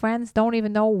of my friends don't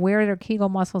even know where their Kegel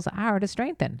muscles are to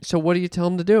strengthen. So what do you tell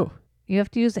them to do? You have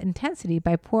to use Intensity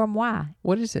by Pour Moi.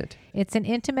 What is it? It's an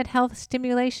intimate health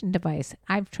stimulation device.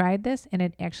 I've tried this, and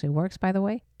it actually works, by the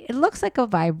way. It looks like a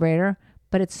vibrator,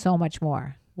 but it's so much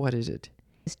more. What is it?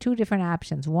 There's two different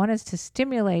options. One is to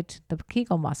stimulate the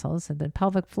Kegel muscles and the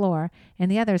pelvic floor, and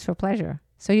the other is for pleasure.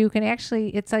 So you can actually,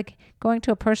 it's like going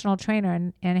to a personal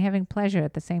trainer and having pleasure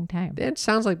at the same time. That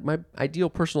sounds like my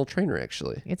ideal personal trainer,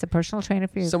 actually. It's a personal trainer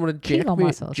for your Someone to Kegel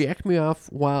muscles. jack me off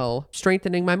while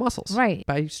strengthening my muscles. Right.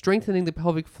 By strengthening the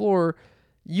pelvic floor,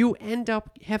 you end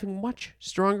up having much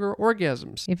stronger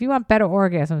orgasms. If you want better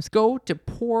orgasms, Go to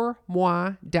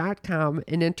pourmoi.com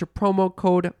and enter promo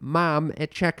code MOM at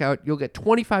checkout. You'll get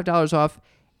 $25 off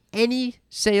any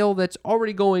sale that's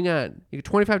already going on. You get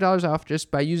 $25 off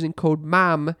just by using code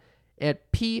MOM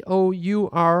at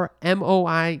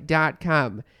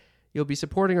pourmoi.com. You'll be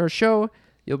supporting our show.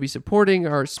 You'll be supporting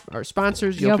our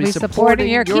sponsors. You'll be supporting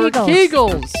your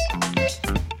Kegels.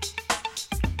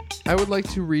 I would like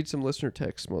to read some listener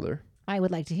texts, Mother. I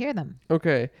would like to hear them.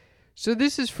 Okay, so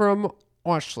this is from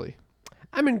Ashley.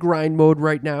 I'm in grind mode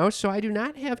right now, so I do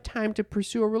not have time to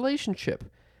pursue a relationship.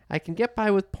 I can get by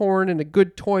with porn and a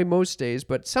good toy most days,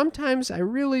 but sometimes I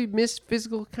really miss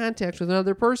physical contact with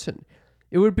another person.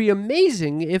 It would be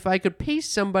amazing if I could pay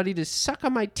somebody to suck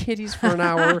on my titties for an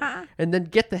hour and then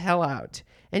get the hell out.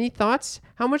 Any thoughts?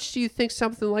 How much do you think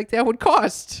something like that would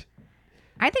cost?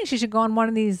 I think she should go on one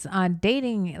of these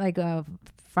dating, like a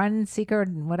Friend Seeker,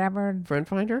 whatever. Friend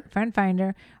Finder? Friend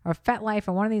Finder or FetLife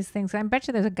or one of these things. I bet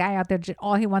you there's a guy out there,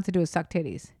 all he wants to do is suck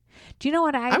titties. Do you know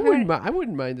what I heard? I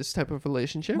wouldn't mind this type of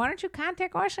relationship. Why don't you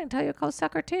contact Ashley and tell you to go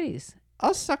suck her titties?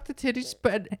 I'll suck the titties,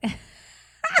 but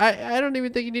I don't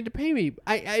even think you need to pay me.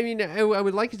 I mean, I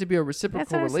would like it to be a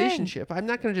reciprocal relationship. I'm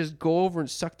not going to just go over and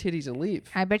suck titties and leave.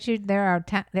 I bet you there are.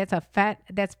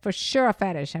 That's for sure a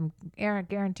fetish. I'm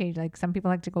guaranteed. Like some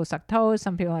people like to go suck toes.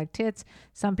 Some people like tits.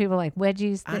 Some people like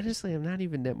wedgies. Honestly, I'm not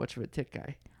even that much of a tit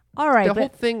guy. All right, the whole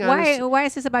thing. Why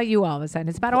is this about you all of a sudden?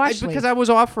 It's about Ashley. Because I was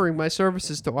offering my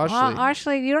services to Ashley.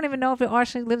 Ashley, you don't even know if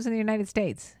Ashley lives in the United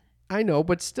States. I know,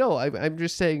 but still, I'm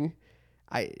just saying,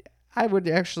 I would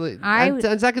actually.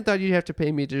 On second thought, you'd have to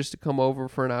pay me just to come over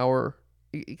for an hour,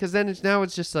 because then it's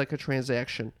just like a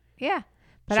transaction. Yeah,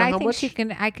 but So I how think much- she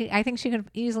can. I think she could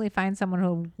easily find someone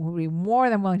who would be more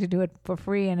than willing to do it for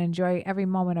free and enjoy every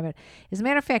moment of it. As a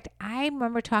matter of fact, I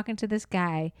remember talking to this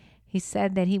guy. He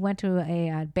said that he went to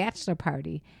a bachelor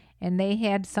party, and they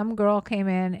had some girl came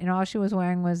in, and all she was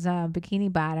wearing was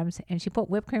bikini bottoms, and she put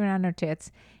whipped cream on her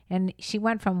tits, and she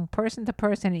went from person to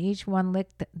person, and each one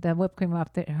licked the whipped cream off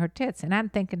her tits. And I'm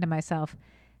thinking to myself,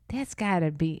 that's got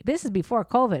to be. This is before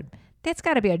COVID. That's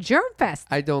got to be a germ fest.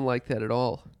 I don't like that at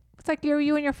all. It's like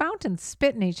you and your fountains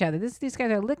spitting each other. These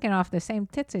guys are licking off the same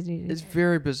tits as you. It's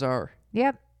very bizarre.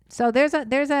 Yep. So there's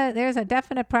a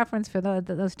definite preference for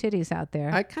those titties out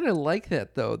there. I kind of like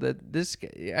that though. That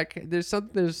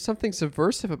there's something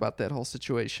subversive about that whole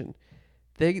situation.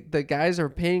 The guys are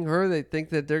paying her. They think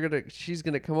that she's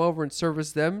gonna come over and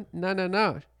service them.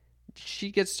 No.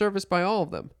 She gets serviced by all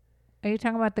of them. Are you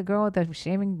talking about the girl with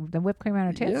the whipped cream on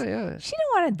her tits? Yeah. She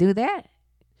didn't want to do that.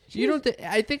 You don't.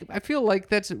 I feel like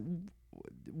that's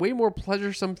way more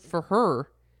pleasuresome for her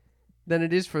than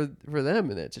it is for them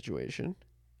in that situation.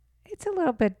 It's a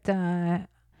little bit. It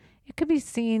could be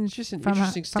seen. It's just an from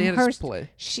interesting from status play.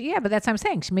 But that's what I'm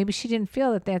saying. Maybe she didn't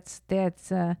feel that's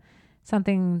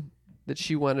something that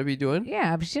she wanted to be doing.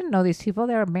 Yeah, but she didn't know these people.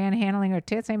 They were manhandling her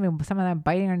tits. I mean, some of them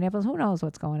biting her nipples. Who knows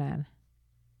what's going on?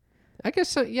 I guess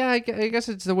so. Yeah, I guess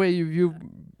it's the way you view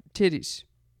titties.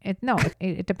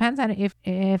 It depends on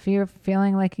if you're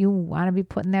feeling like you want to be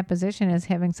put in that position as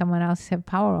having someone else have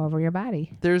power over your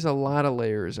body. There's a lot of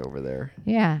layers over there.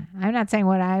 Yeah, I'm not saying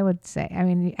what I would say. I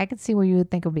mean, I could see where you would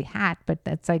think it would be hot, but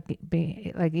that's like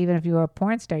even if you were a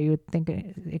porn star, you would think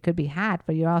it could be hot,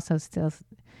 but you're also still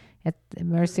at the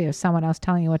mercy of someone else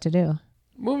telling you what to do.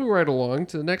 Moving right along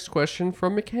to the next question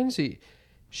from Mackenzie.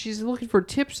 She's looking for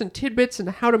tips and tidbits on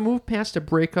how to move past a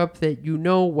breakup that you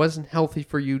know wasn't healthy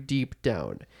for you deep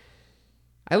down.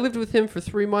 I lived with him for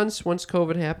 3 months once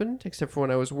COVID happened, except for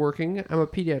when I was working. I'm a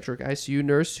pediatric ICU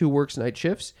nurse who works night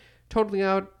shifts, totaling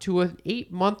out to an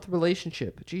 8-month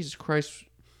relationship. Jesus Christ.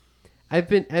 I've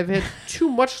had 2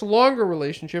 much longer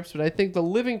relationships, but I think the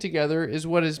living together is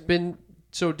what has been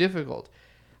so difficult.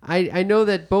 I know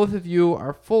that both of you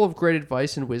are full of great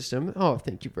advice and wisdom. Oh,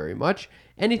 thank you very much.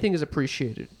 Anything is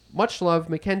appreciated. Much love,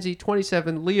 Mackenzie,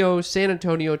 27, Leo, San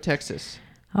Antonio, Texas.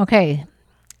 Okay.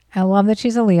 I love that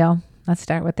she's a Leo. Let's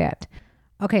start with that.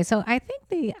 Okay, so I think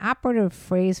the operative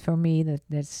phrase for me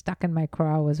that stuck in my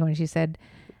craw was when she said...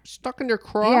 Stuck in your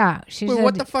craw? Yeah. She Wait, said,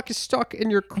 what the fuck is stuck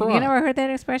in your craw? You never heard that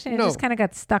expression? It No. just kind of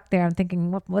got stuck there. I'm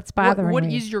thinking, what's bothering me? What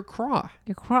is your craw?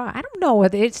 Your craw. I don't know.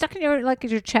 It's stuck in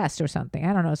your chest or something.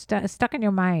 I don't know. Stuck in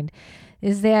your mind.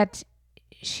 Is that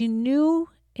she knew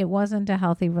it wasn't a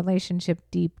healthy relationship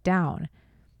deep down.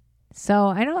 So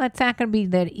I know it's not going to be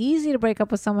that easy to break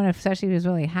up with someone, especially who's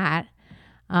really hot,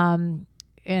 and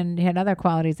had other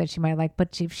qualities that she might like.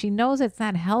 But if she knows it's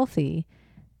not healthy,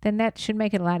 then that should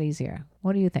make it a lot easier.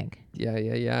 What do you think? Yeah,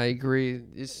 I agree.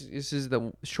 This is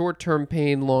the short-term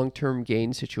pain, long-term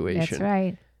gain situation. That's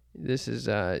right. This is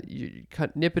you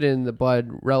nip it in the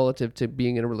bud relative to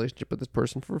being in a relationship with this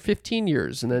person for 15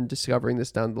 years and then discovering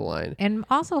this down the line. And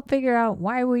also figure out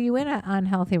why were you in an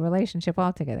unhealthy relationship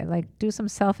altogether. Like do some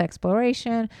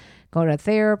self-exploration, go to a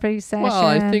therapy session. Well,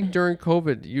 I think during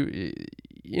COVID,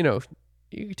 you know,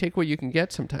 you take what you can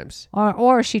get sometimes.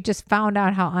 Or she just found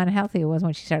out how unhealthy it was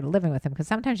when she started living with him. Because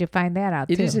sometimes you find that out,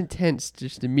 too. It is intense to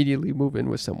just immediately move in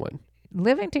with someone.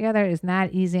 Living together is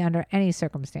not easy under any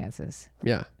circumstances.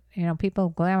 Yeah. You know,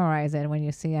 people glamorize it when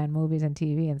you see on movies and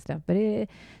TV and stuff. But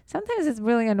sometimes it's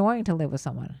really annoying to live with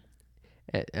someone.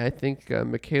 I think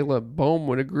Michaela Bohm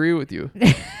would agree with you.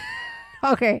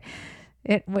 Okay.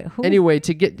 Anyway,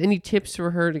 to get any tips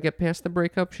for her to get past the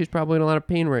breakup, she's probably in a lot of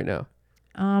pain right now.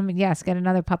 Yes, get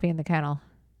another puppy in the kennel.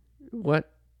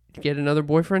 What? Get another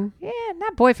boyfriend? Yeah,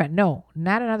 not boyfriend. No,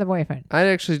 not another boyfriend.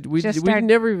 We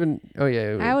never even. Oh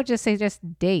yeah. I would just say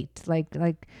just date, like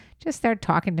just start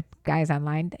talking to guys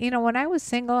online. You know, when I was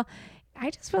single,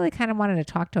 I just really kind of wanted to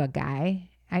talk to a guy.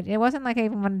 It wasn't like I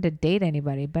even wanted to date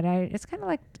anybody, but it's kind of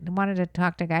like I wanted to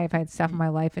talk to a guy if I had stuff in my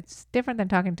life. It's different than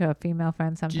talking to a female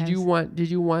friend sometimes. Did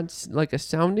you want like a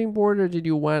sounding board, or did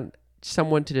you want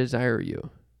someone to desire you?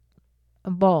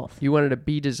 Both. You wanted to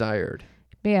be desired.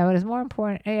 Yeah, but it's more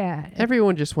important. Yeah.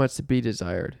 Everyone just wants to be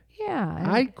desired. Yeah.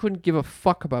 I couldn't give a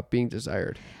fuck about being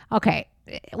desired. Okay.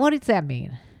 What does that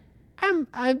mean? I'm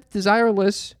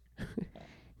desireless.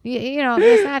 You know,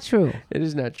 it's not true. It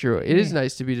is not true. It is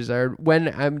nice to be desired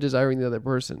when I'm desiring the other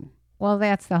person. Well,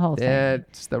 that's the whole thing.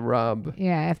 That's the rub.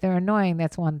 Yeah, if they're annoying,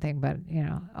 that's one thing. But, you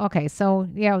know, okay. So,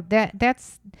 yeah,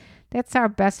 that's our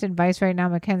best advice right now,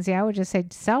 Mackenzie. I would just say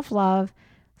self-love,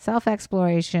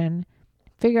 self-exploration,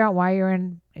 figure out why you're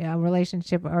in a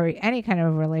relationship or any kind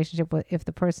of relationship if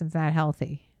the person's not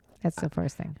healthy. That's the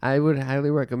first thing. I would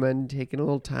highly recommend taking a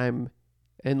little time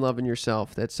and loving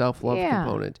yourself, that self-love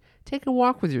component. Take a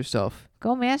walk with yourself.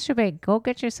 Go masturbate. Go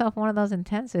get yourself one of those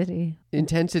Intensity.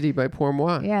 Intensity by Pour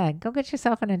Moi. Yeah, go get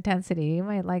yourself an Intensity. You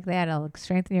might like that. It'll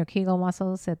strengthen your Kegel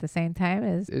muscles at the same time.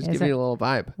 It's giving you a little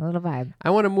vibe. A little vibe. I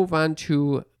want to move on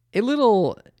to a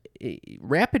little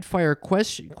rapid-fire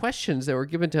questions that were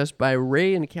given to us by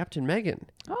Ray and Captain Megan.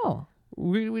 Oh.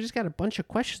 We just got a bunch of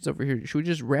questions over here. Should we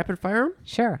just rapid-fire them?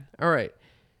 Sure. All right.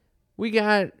 We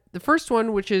got the first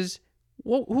one, which is,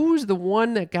 who was the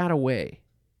one that got away?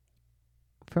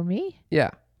 For me? Yeah.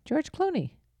 George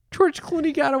Clooney. George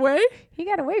Clooney got away? He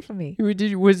got away from me.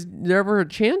 Was there ever a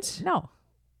chance? No.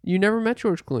 You never met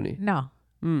George Clooney? No.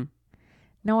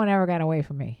 No one ever got away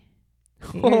from me.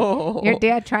 Your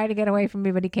dad tried to get away from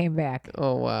me, but he came back.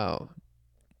 Oh, wow.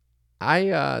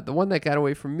 The one that got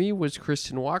away from me was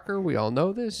Kristen Walker. We all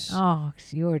know this. Oh,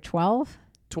 so you were 12?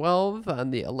 12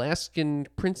 on the Alaskan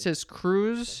Princess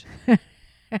Cruise.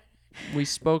 We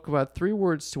spoke about 3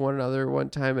 words to one another one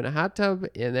time in a hot tub,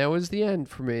 and that was the end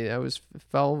for me. I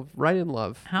fell right in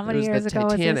love. How many years ago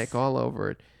was this? Titanic all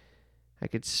over it. I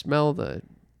could smell the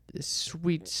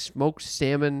sweet smoked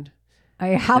salmon.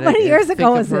 How many years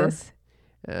ago was this?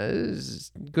 It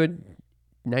was good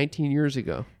 19 years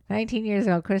ago. 19 years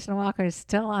ago, Kristen Walker is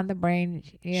still on the brain.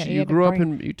 Yeah, You grew up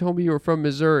in. You told me you were from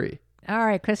Missouri. All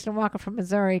right, Kristen Walker from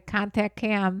Missouri. Contact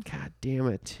Cam. God damn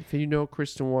it! If you know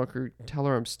Kristen Walker, tell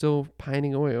her I'm still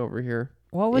pining away over here.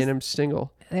 And I'm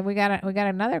single. Then we got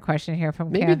another question here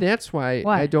from Maybe Cam. that's why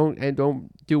What? I don't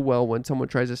do well when someone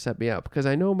tries to set me up, because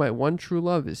I know my one true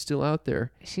love is still out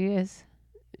there. She is.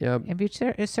 Yeah. Have you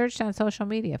searched on social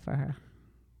media for her?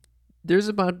 There's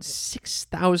about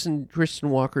 6,000 Kristen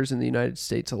Walkers in the United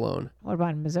States alone. What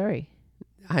about in Missouri?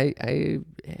 I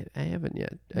haven't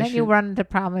yet. Then you run into the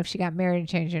problem if she got married and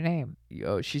changed her name.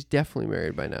 Oh, she's definitely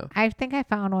married by now. I think I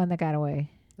found one that got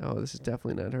away. Oh, this is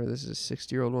definitely not her. This is a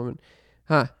 60-year-old woman.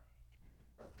 Huh.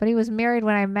 But he was married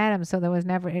when I met him, so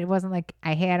it wasn't like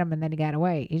I had him and then he got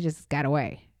away. He just got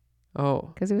away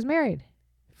Oh, because he was married.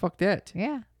 fuck that.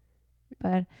 Yeah.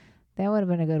 But that would have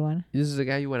been a good one. This is the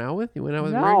guy you went out with? You went out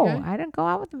with a married guy? No, I didn't go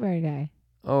out with the married guy.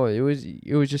 Oh, it was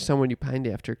just someone you pined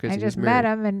after because I he was just married.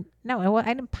 met him, and no,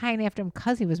 I didn't pine after him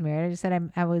because he was married. I just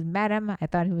said I met him. I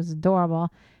thought he was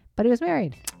adorable, but he was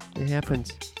married. It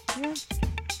happens. Yeah.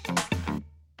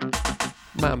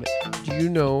 Mom, do you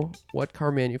know what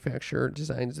car manufacturer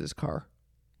designs this car?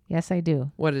 Yes, I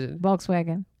do. What is it?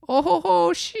 Volkswagen.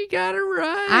 Oh, she got it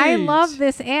right. I love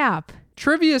this app.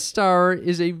 Trivia Star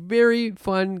is a very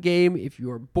fun game if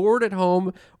you're bored at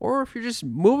home or if you're just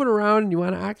moving around and you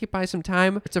want to occupy some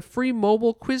time. It's a free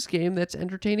mobile quiz game that's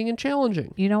entertaining and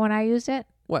challenging. You know when I used it?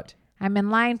 What? I'm in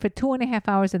line for 2.5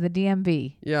 hours at the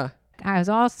DMV. Yeah. I was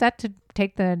all set to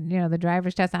take the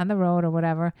driver's test on the road or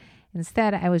whatever.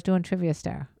 Instead, I was doing Trivia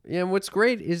Star. And what's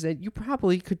great is that you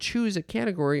probably could choose a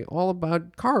category all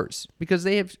about cars because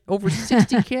they have over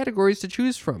 60 categories to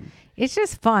choose from. It's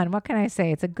just fun. What can I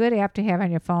say? It's a good app to have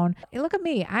on your phone. Hey, look at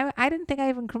me. I didn't think I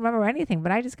even could remember anything,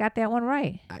 but I just got that one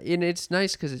right. And it's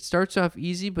nice because it starts off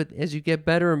easy, but as you get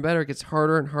better and better, it gets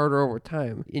harder and harder over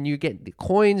time. And you get the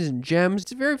coins and gems.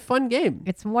 It's a very fun game.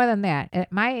 It's more than that.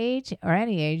 At my age or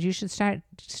any age, you should start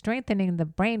strengthening the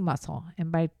brain muscle.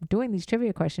 And by doing these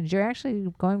trivia questions, you're actually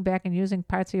going back and using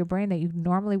parts of your brain that you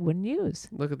normally wouldn't use.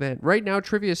 Look at that. Right now,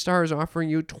 Trivia Star is offering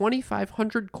you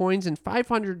 2,500 coins and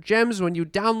 500 gems when you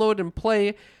download and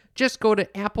play. Just go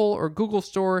to Apple or Google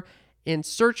Store and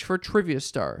search for Trivia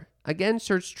Star. Again,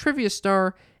 search Trivia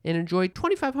Star and enjoy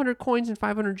 2,500 coins and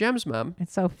 500 gems, Mom.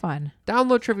 It's so fun.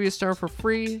 Download Trivia Star for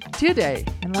free today.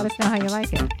 And let us know how you like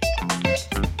it.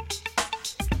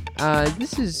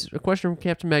 This is a question from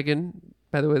Captain Megan.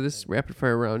 By the way, this rapid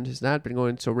fire round has not been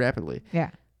going so rapidly.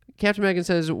 Yeah. Captain Megan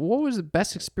says, what was the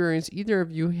best experience either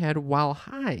of you had while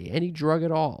high? Any drug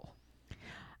at all?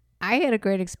 I had a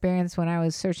great experience when I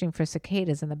was searching for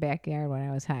cicadas in the backyard when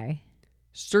I was high.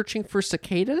 Searching for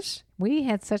cicadas? We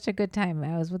had such a good time.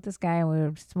 I was with this guy and we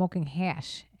were smoking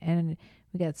hash. And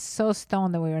we got so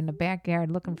stoned that we were in the backyard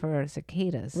looking for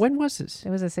cicadas. When was this?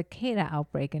 There was a cicada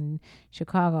outbreak in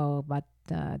Chicago about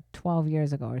 12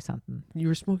 years ago or something. You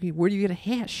were smoking. Where do you get a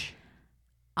hash?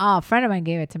 Oh, a friend of mine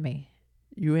gave it to me.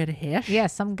 You had a hash? Yeah,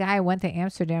 some guy went to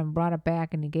Amsterdam and brought it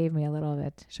back and he gave me a little of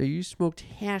it. So you smoked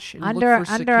hash and Under looked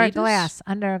for cicadas?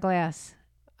 Under a glass.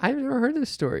 I've never heard this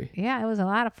story. Yeah, it was a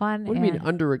lot of fun. What do you mean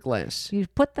under a glass? You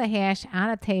put the hash on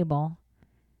a table.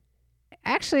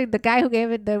 Actually,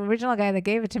 the original guy that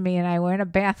gave it to me and I were in a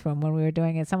bathroom when we were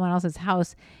doing it at someone else's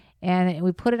house. And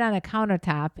we put it on the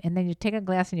countertop, and then you take a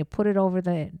glass and you put it over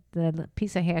the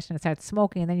piece of hash and it starts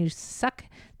smoking. And then you suck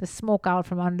the smoke out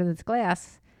from under this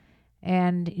glass,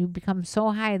 and you become so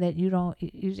high that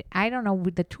I don't know,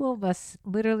 the two of us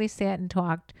literally sat and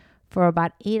talked for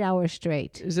about 8 hours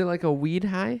straight. Is it like a weed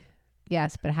high?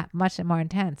 Yes, but much more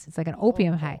intense. It's like an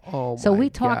opium high. Oh, so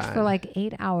we talked God. for like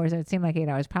 8 hours. It seemed like 8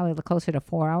 hours, probably closer to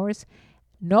 4 hours.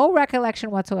 No recollection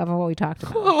whatsoever what we talked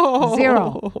about.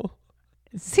 Oh.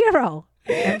 Zero.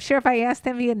 I'm sure if I asked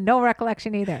him, he had no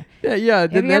recollection either. Yeah.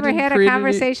 Have you ever had a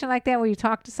conversation like that where you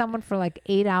talk to someone for like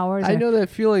 8 hours? I know that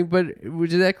feeling, but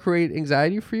did that create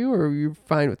anxiety for you, or were you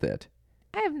fine with that?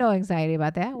 I have no anxiety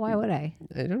about that. Why would I?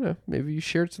 I don't know. Maybe you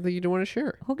shared something you don't want to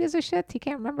share. Who gives a shit? He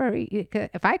can't remember.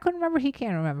 If I couldn't remember, he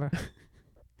can't remember.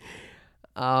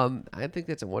 I think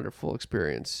that's a wonderful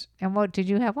experience. And what, did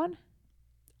you have one?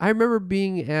 I remember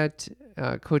being at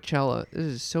Coachella. This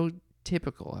is so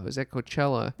typical. I was at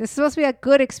Coachella. This is supposed to be a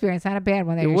good experience, not a bad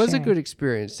one. It was a good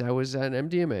experience. I was on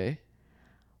MDMA.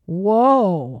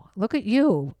 Whoa! Look at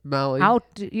you, Molly.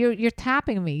 You're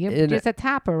topping me. You're just a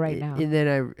topper right now. And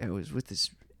then I was with this.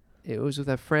 It was with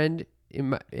a friend,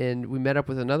 and we met up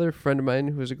with another friend of mine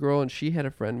who was a girl, and she had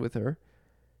a friend with her.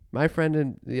 My friend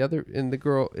and the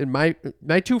girl, and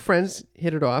my two friends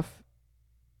hit it off,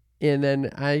 and then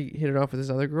I hit it off with this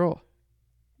other girl.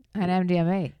 On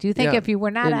MDMA. Do you think Yeah, if you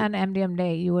were not and- on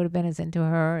MDMA, you would have been as into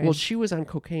her? Well, she was on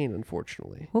cocaine,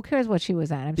 unfortunately. Who cares what she was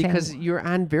on? I'm Because saying, you're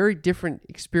on very different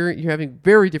experience. You're having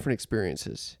very different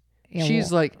experiences. yeah,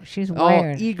 She's well, like she's all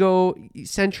weird.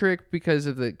 ego-centric because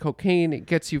of the cocaine. It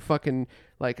gets you fucking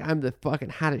like, I'm the fucking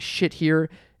hottest shit here.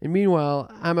 And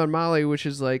meanwhile, I'm on Molly, which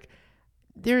is like,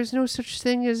 there is no such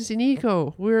thing as an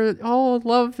ego. We're all in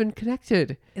love and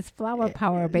connected. It's flower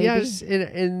power, baby. Yes,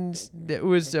 and it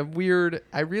was a weird.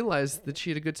 I realized that she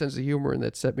had a good sense of humor, and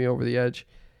that set me over the edge.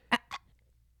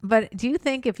 But do you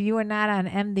think if you were not on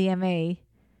MDMA,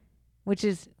 which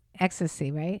is ecstasy,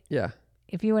 right? Yeah,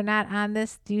 If you were not on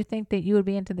this, do you think that you would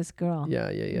be into this girl? yeah.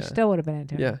 You still would have been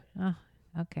into her. Yeah.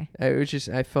 Oh, okay.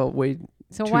 I felt way.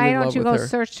 So too why in don't love you with go her.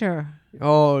 search her?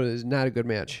 Oh, it's not a good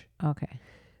match. Okay.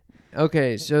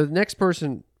 Okay, so the next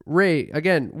person, Ray.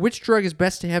 Again, which drug is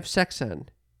best to have sex on?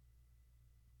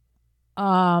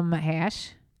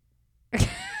 Hash.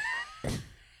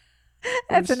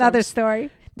 That's another story.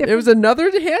 It was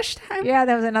another hash time? Yeah,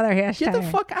 that was another hash. Get the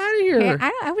time. fuck out of here.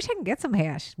 I wish I could get some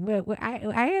hash. I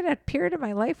had a period of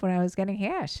my life when I was getting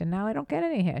hash, and now I don't get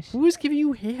any hash. Who's giving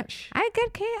you hash? I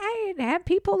have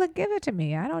people that give it to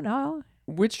me. I don't know.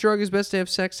 Which drug is best to have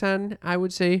sex on? I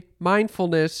would say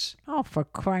mindfulness. Oh, for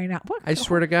crying out! What? I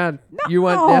swear to God. No, You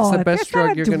want that's the best that's not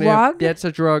drug a you're gonna have. drug. That's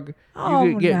a drug. Oh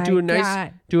You could my do a nice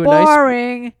God. do a nice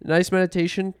Boring.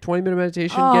 meditation, 20-minute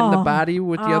meditation, get in the Oh, body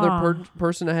with the other oh.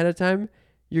 person ahead of time.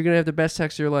 You're gonna have the best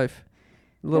sex of your life.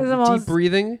 A This is the little deep most-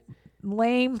 breathing.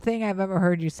 Lame thing I've ever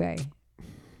heard you say.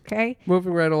 Okay.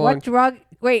 Moving right along. What drug?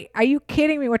 Wait, are you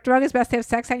kidding me? What drug is best to have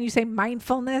sex on? You say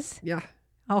mindfulness? Yeah.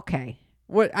 Okay.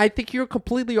 What? I think you're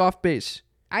completely off base.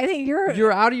 I think you're.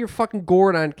 You're out of your fucking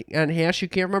gourd on hash. You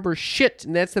can't remember shit,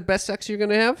 and that's the best sex you're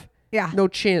gonna have. Yeah. No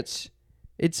chance.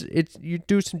 It's you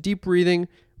do some deep breathing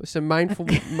with some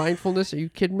mindfulness. Are you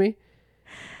kidding me?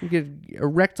 You get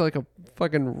erect like a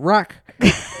fucking rock.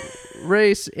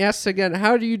 Race asks again,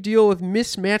 how do you deal with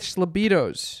mismatched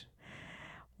libidos?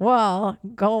 Well,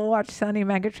 go watch Sonny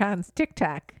Megatron's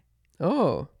TikTok.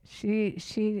 Oh, You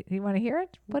want to hear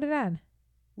it? Put it on.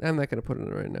 I'm not gonna put it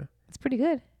in right now. It's pretty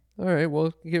good. All right,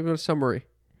 well, give it a summary.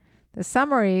 The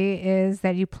summary is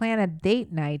that you plan a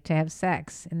date night to have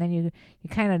sex, and then you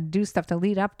kind of do stuff to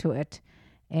lead up to it,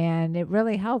 and it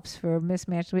really helps for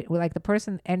mismatched, like the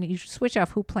person, and you switch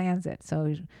off who plans it.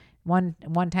 So one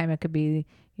time it could be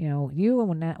you,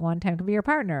 and one time it could be your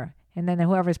partner, and then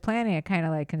whoever's planning it kind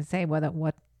of like can say what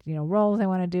roles they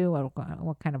want to do,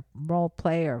 what kind of role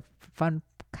play or fun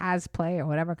cosplay or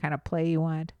whatever kind of play you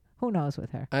want. Who knows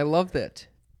with her? I love that.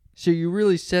 So you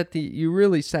really set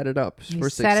it up You for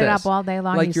set success. it up all day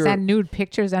long. Like you send nude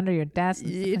pictures under your desk.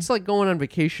 It's like going on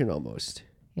vacation almost.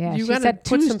 Yeah, You she gotta said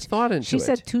put some Tuesday. thought into She it.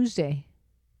 said Tuesday.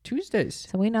 Tuesdays.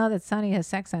 So we know that Sonny has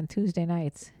sex on Tuesday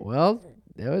nights. Well,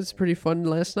 that was pretty fun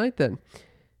last night then.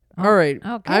 All right.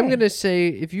 okay. I'm going to say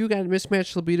if you got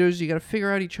mismatched libidos, you got to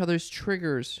figure out each other's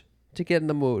triggers to get in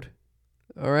the mood.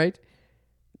 All right?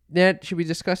 That should be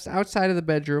discussed outside of the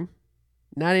bedroom,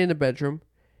 not in the bedroom.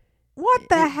 What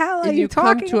the hell are and you you come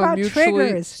talking to a about? mutually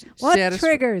Triggers. What satisf-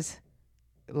 triggers?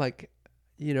 Like,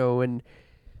 and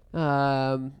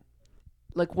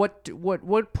like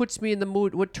what puts me in the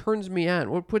mood? What turns me on?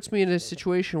 What puts me in a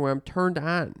situation where I'm turned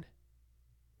on?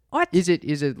 What? Is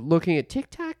it looking at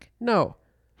TikTok? No.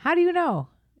 How do you know?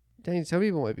 Dang, some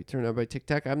people might be turned on by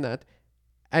TikTok. I'm not.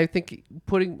 I think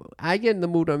I get in the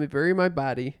mood. I'm very in my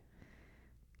body.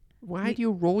 Why do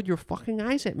you roll your fucking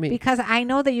eyes at me? Because I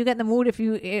know that you get in the mood if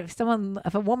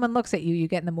a woman looks at you, you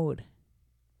get in the mood.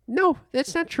 No,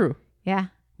 that's not true. Yeah.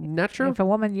 Not true. If a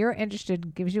woman you're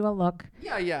interested gives you a look,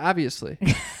 Yeah, obviously.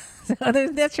 so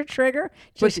that's your trigger.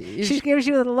 But She gives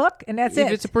you a look, and that's if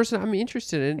it. it's a person I'm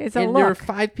interested in, It's a and there are look.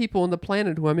 5 people on the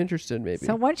planet who I'm interested in, maybe.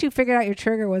 So once you figure out your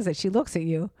trigger was that she looks at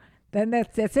you, then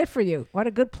that's it for you. What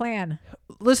a good plan.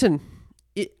 Listen,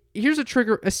 here's a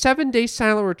trigger: a 7-day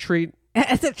silent retreat.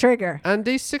 It's a trigger. On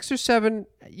day 6 or 7,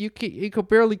 you could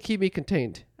barely keep me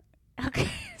contained. Okay,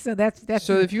 so that's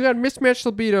So if you got mismatched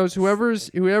libidos,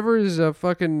 whoever is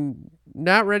fucking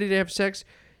not ready to have sex,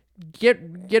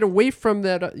 get away from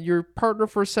that your partner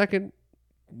for a second.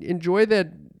 Enjoy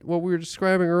that what we were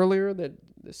describing earlier, that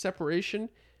the separation.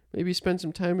 Maybe spend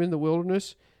some time in the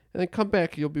wilderness, and then come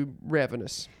back. You'll be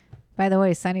ravenous. By the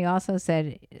way, Sonny also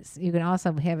said you can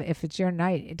also have, if it's your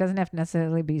night, it doesn't have to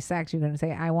necessarily be sex. You can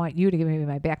say, I want you to give me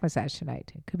my back massage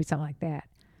tonight. It could be something like that.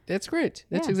 That's great.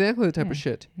 That's Yeah. exactly the type Yeah. of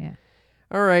shit. Yeah.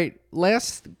 All right.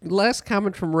 Last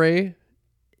comment from Ray.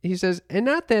 He says, and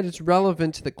not that it's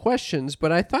relevant to the questions,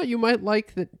 but I thought you might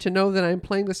like to know that I'm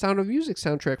playing the Sound of Music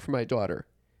soundtrack for my daughter.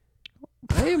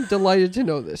 I am delighted to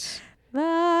know this. The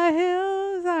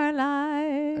hills are our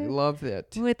lives. I love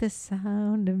that. With the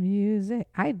sound of music.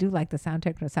 I do like the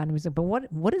soundtrack to the sound of music, but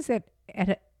what does it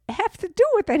have to do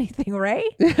with anything, Ray?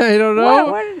 I don't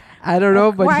know. What? I don't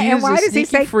know, but he is a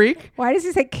sneaky freak. Why does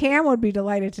he say Cam would be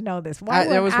delighted to know this?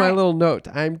 That was my little note.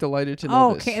 I'm delighted to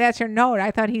know this. Okay, that's your note.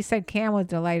 I thought he said Cam was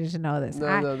delighted to know this.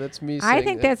 No, that's me saying I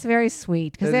think that's very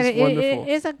sweet because it it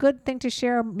is a good thing to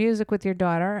share music with your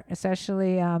daughter,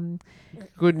 especially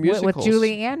good musicals. with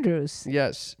Julie Andrews.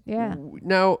 Yes. Yeah.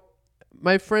 Now,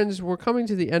 my friends, we're coming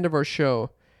to the end of our show.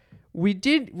 We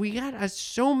got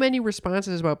so many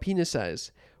responses about penis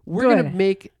size. We're going to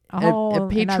make a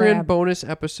Patreon bonus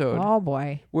episode. Oh,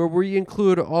 boy. Where we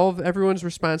include all of everyone's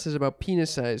responses about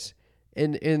penis size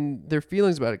and their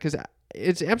feelings about it. Because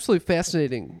it's absolutely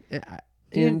fascinating.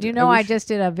 You know, I just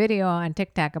did a video on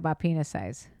TikTok about penis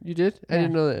size. You did? Yeah. I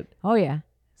didn't know that. Oh, yeah.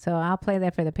 So I'll play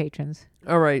that for the patrons.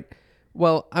 All right.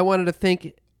 Well, I wanted to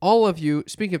thank all of you,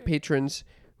 speaking of patrons,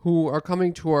 who are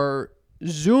coming to our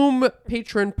Zoom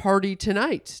patron party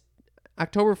tonight,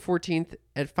 October 14th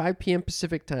at 5 p.m.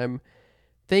 Pacific time.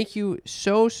 Thank you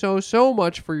so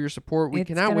much for your support. We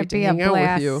cannot wait to hang out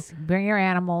with you. Bring your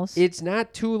animals. It's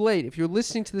not too late. If you're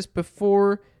listening to this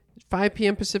before 5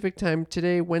 p.m. Pacific time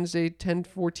today, Wednesday,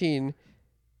 10/14,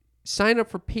 sign up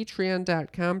for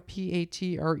patreon.com,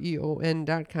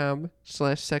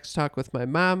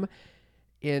 patreon.com/sextalkwithmymom,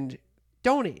 and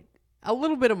donate a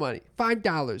little bit of money,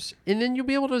 $5, and then you'll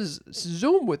be able to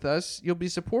Zoom with us. You'll be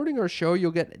supporting our show. You'll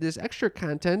get this extra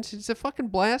content. It's a fucking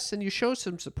blast, and you show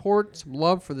some support, some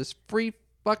love for this free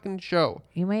fucking show.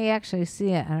 You may actually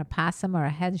see an opossum or a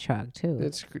hedgehog, too.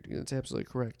 That's absolutely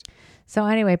correct. So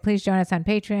anyway, please join us on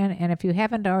Patreon, and if you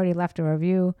haven't already left a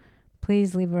review,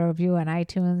 please leave a review on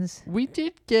iTunes. We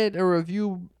did get a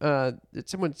review that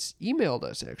someone's emailed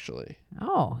us, actually.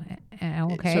 Oh,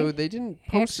 okay. So they didn't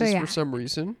post this for some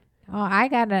reason. Oh, I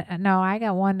got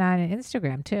one on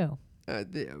Instagram too.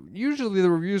 Usually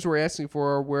the reviews we're asking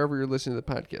for are wherever you're listening to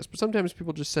the podcast, but sometimes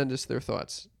people just send us their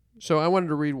thoughts. So I wanted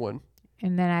to read one.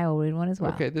 And then I will read one as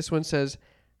well. Okay, this one says,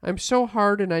 "I'm so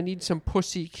hard and I need some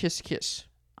pussy kiss kiss."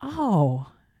 Oh,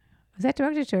 was that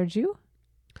directed towards you?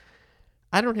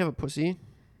 I don't have a pussy.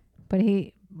 But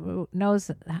he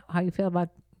knows how you feel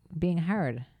about being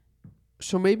hard.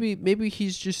 So maybe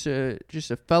he's just a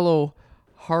fellow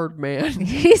hard man.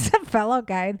 He's a fellow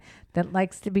guy that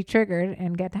likes to be triggered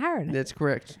and get hard. That's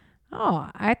correct.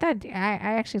 Oh, I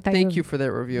actually thought. Thank you for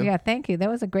that review. Yeah, thank you. That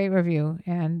was a great review,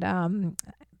 and I'm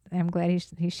glad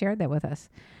he shared that with us.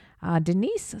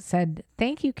 Denise said,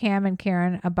 "Thank you, Cam and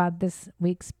Karen, about this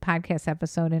week's podcast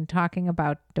episode and talking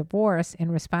about divorce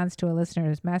in response to a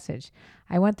listener's message.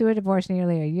 I went through a divorce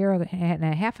nearly a year and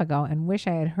a half ago and wish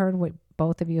I had heard what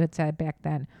both of you had said back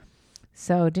then.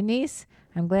 So, Denise,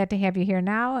 I'm glad to have you here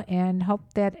now and hope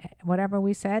that whatever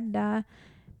we said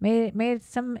made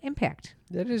some impact."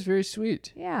 That is very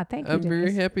sweet. Yeah, thank you, I'm Denise.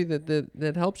 very happy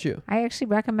that helps you. I actually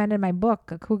recommended my book,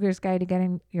 A Cougar's Guide to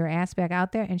Getting Your Ass Back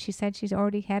Out There, and she said she's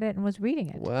already had it and was reading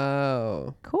it.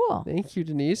 Wow. Cool. Thank you,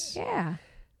 Denise. Yeah.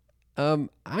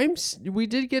 We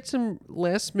did get some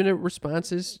last minute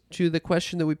responses to the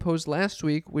question that we posed last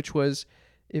week, which was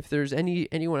if there's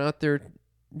anyone out there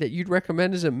that you'd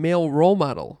recommend as a male role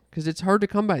model, because it's hard to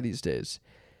come by these days.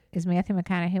 Is Matthew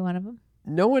McConaughey one of them?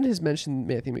 No one has mentioned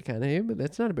Matthew McConaughey, but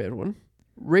that's not a bad one.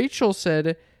 Rachel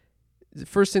said the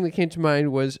first thing that came to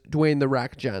mind was Dwayne "The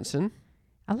Rock" Johnson.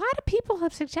 A lot of people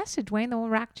have suggested Dwayne "The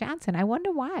Rock" Johnson. I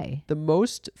wonder why. The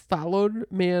most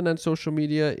followed man on social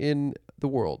media in the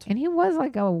world. And he was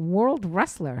like a world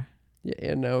wrestler. Yeah,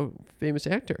 and now famous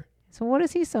actor. So what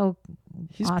is he so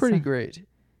He's awesome? pretty great.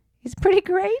 He's pretty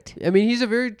great? I mean, he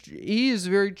is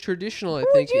very traditional, I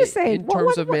think, would you say? in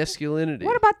terms of masculinity.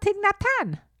 What about Thich Nhat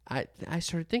Hanh? I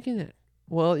started thinking that.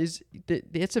 Well, he's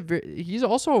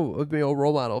also a male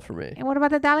role model for me. And what about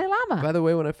the Dalai Lama? By the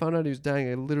way, when I found out he was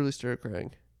dying, I literally started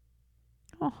crying.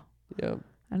 Oh. Yeah.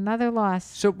 Another loss.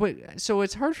 So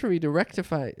it's hard for me to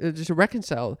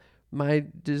reconcile my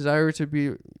desire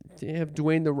to have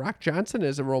Dwayne "The Rock" Johnson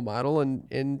as a role model and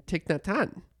Thich Nhat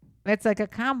Hanh. It's like a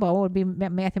combo would be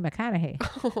Matthew McConaughey.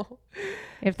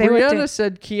 If they Brianna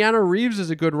said Keanu Reeves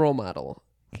is a good role model.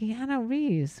 Keanu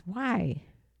Reeves, why?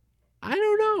 I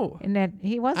don't know. And that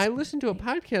he was. I listened to a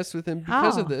podcast with him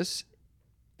because of this.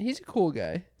 He's a cool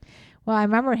guy. Well, I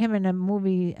remember him in the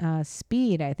movie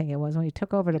Speed, I think it was, when he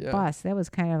took over the bus. That was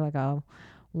kind of like a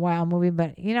wild movie.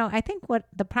 But, I think what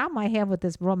the problem I have with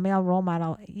this male role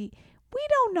model, we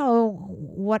don't know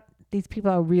what these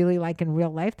people are really like in real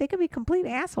life. They could be complete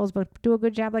assholes, but do a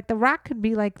good job. Like The Rock could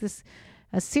be like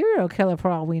a serial killer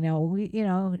for all we know.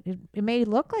 It may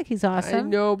look like he's awesome. I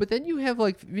know, but then you have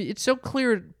it's so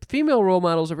clear. Female role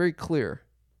models are very clear.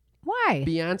 Why?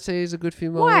 Beyonce is a good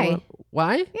female. Why?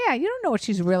 Why? Yeah, you don't know what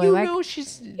she's really You like. know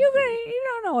she's. You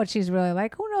don't know what she's really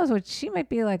like. Who knows what she might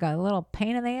be like? A little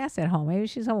pain in the ass at home. Maybe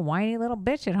she's a whiny little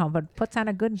bitch at home, but puts on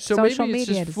a good So social maybe it's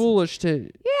media. just foolish to.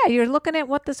 Yeah, you're looking at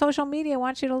what the social media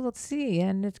wants you to see,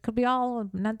 and it could be all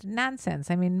nonsense.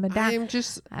 I mean, Madonna. I'm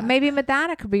just. Maybe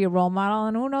Madonna could be a role model,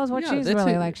 and who knows what Yeah, she's that's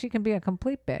really it. like. She can be a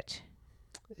complete bitch.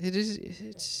 It is.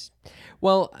 It's.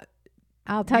 Well.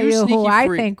 I'll tell You you who sneaky I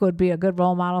freak. think would be a good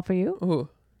role model for you. Oh,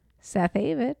 Seth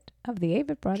Avett of the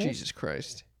Avett Brothers. Jesus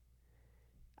Christ!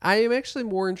 I am actually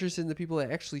more interested in the people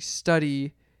that actually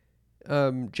study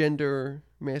gender,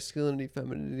 masculinity,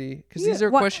 femininity, because these Yeah, are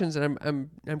what- questions that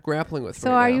I'm grappling with. So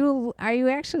right are now. you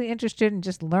actually interested in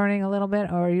just learning a little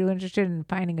bit, or are you interested in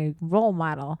finding a role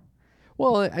model?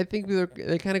 Well, I think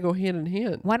they kind of go hand in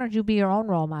hand. Why don't you be your own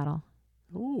role model?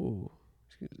 Ooh,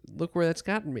 look where that's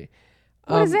gotten me.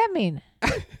 What does that mean?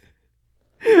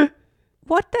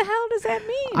 What the hell does that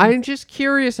mean? I'm just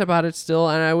curious about it still,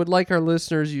 and I would like our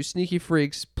listeners, you sneaky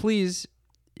freaks, please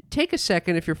take a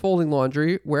second if you're folding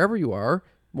laundry, wherever you are,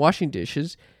 washing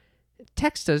dishes,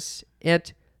 text us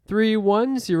at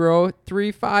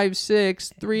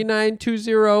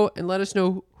 310-356-3920 and let us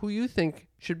know who you think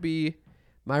should be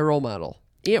my role model.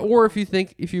 Or if you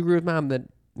agree with Mom that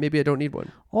maybe I don't need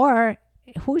one. Or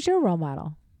who's your role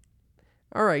model?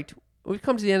 All right, we've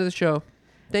come to the end of the show.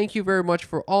 Thank you very much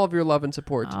for all of your love and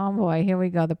support. Oh boy, here we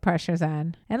go. The pressure's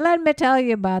on. And let me tell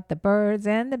you about the birds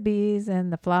and the bees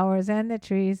and the flowers and the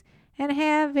trees and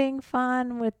having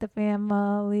fun with the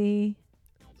family.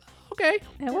 Okay,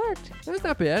 It worked. that was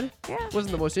not bad. Yeah. It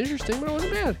wasn't the most interesting, but it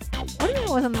wasn't bad. What do you mean it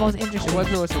wasn't the most interesting? It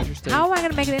wasn't the most interesting. How am I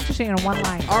going to make it interesting in one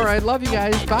line? All right, love you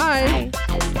guys. Bye.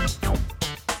 Bye.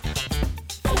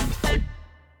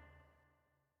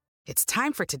 It's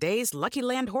time for today's Lucky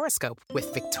Land horoscope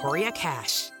with Victoria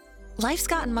Cash. Life's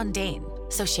gotten mundane,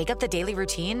 so shake up the daily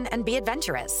routine and be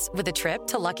adventurous with a trip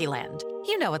to Lucky Land.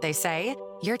 You know what they say,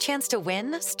 your chance to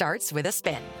win starts with a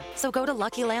spin. So go to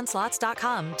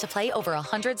LuckyLandSlots.com to play over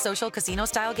 100 social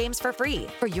casino-style games for free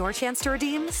for your chance to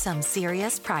redeem some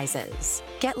serious prizes.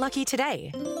 Get lucky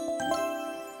today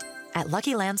at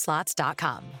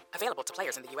LuckyLandSlots.com. Available to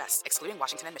players in the U.S., excluding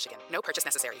Washington and Michigan. No purchase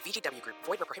necessary. VGW Group.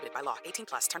 Void where prohibited by law. 18+.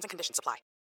 Terms and conditions apply.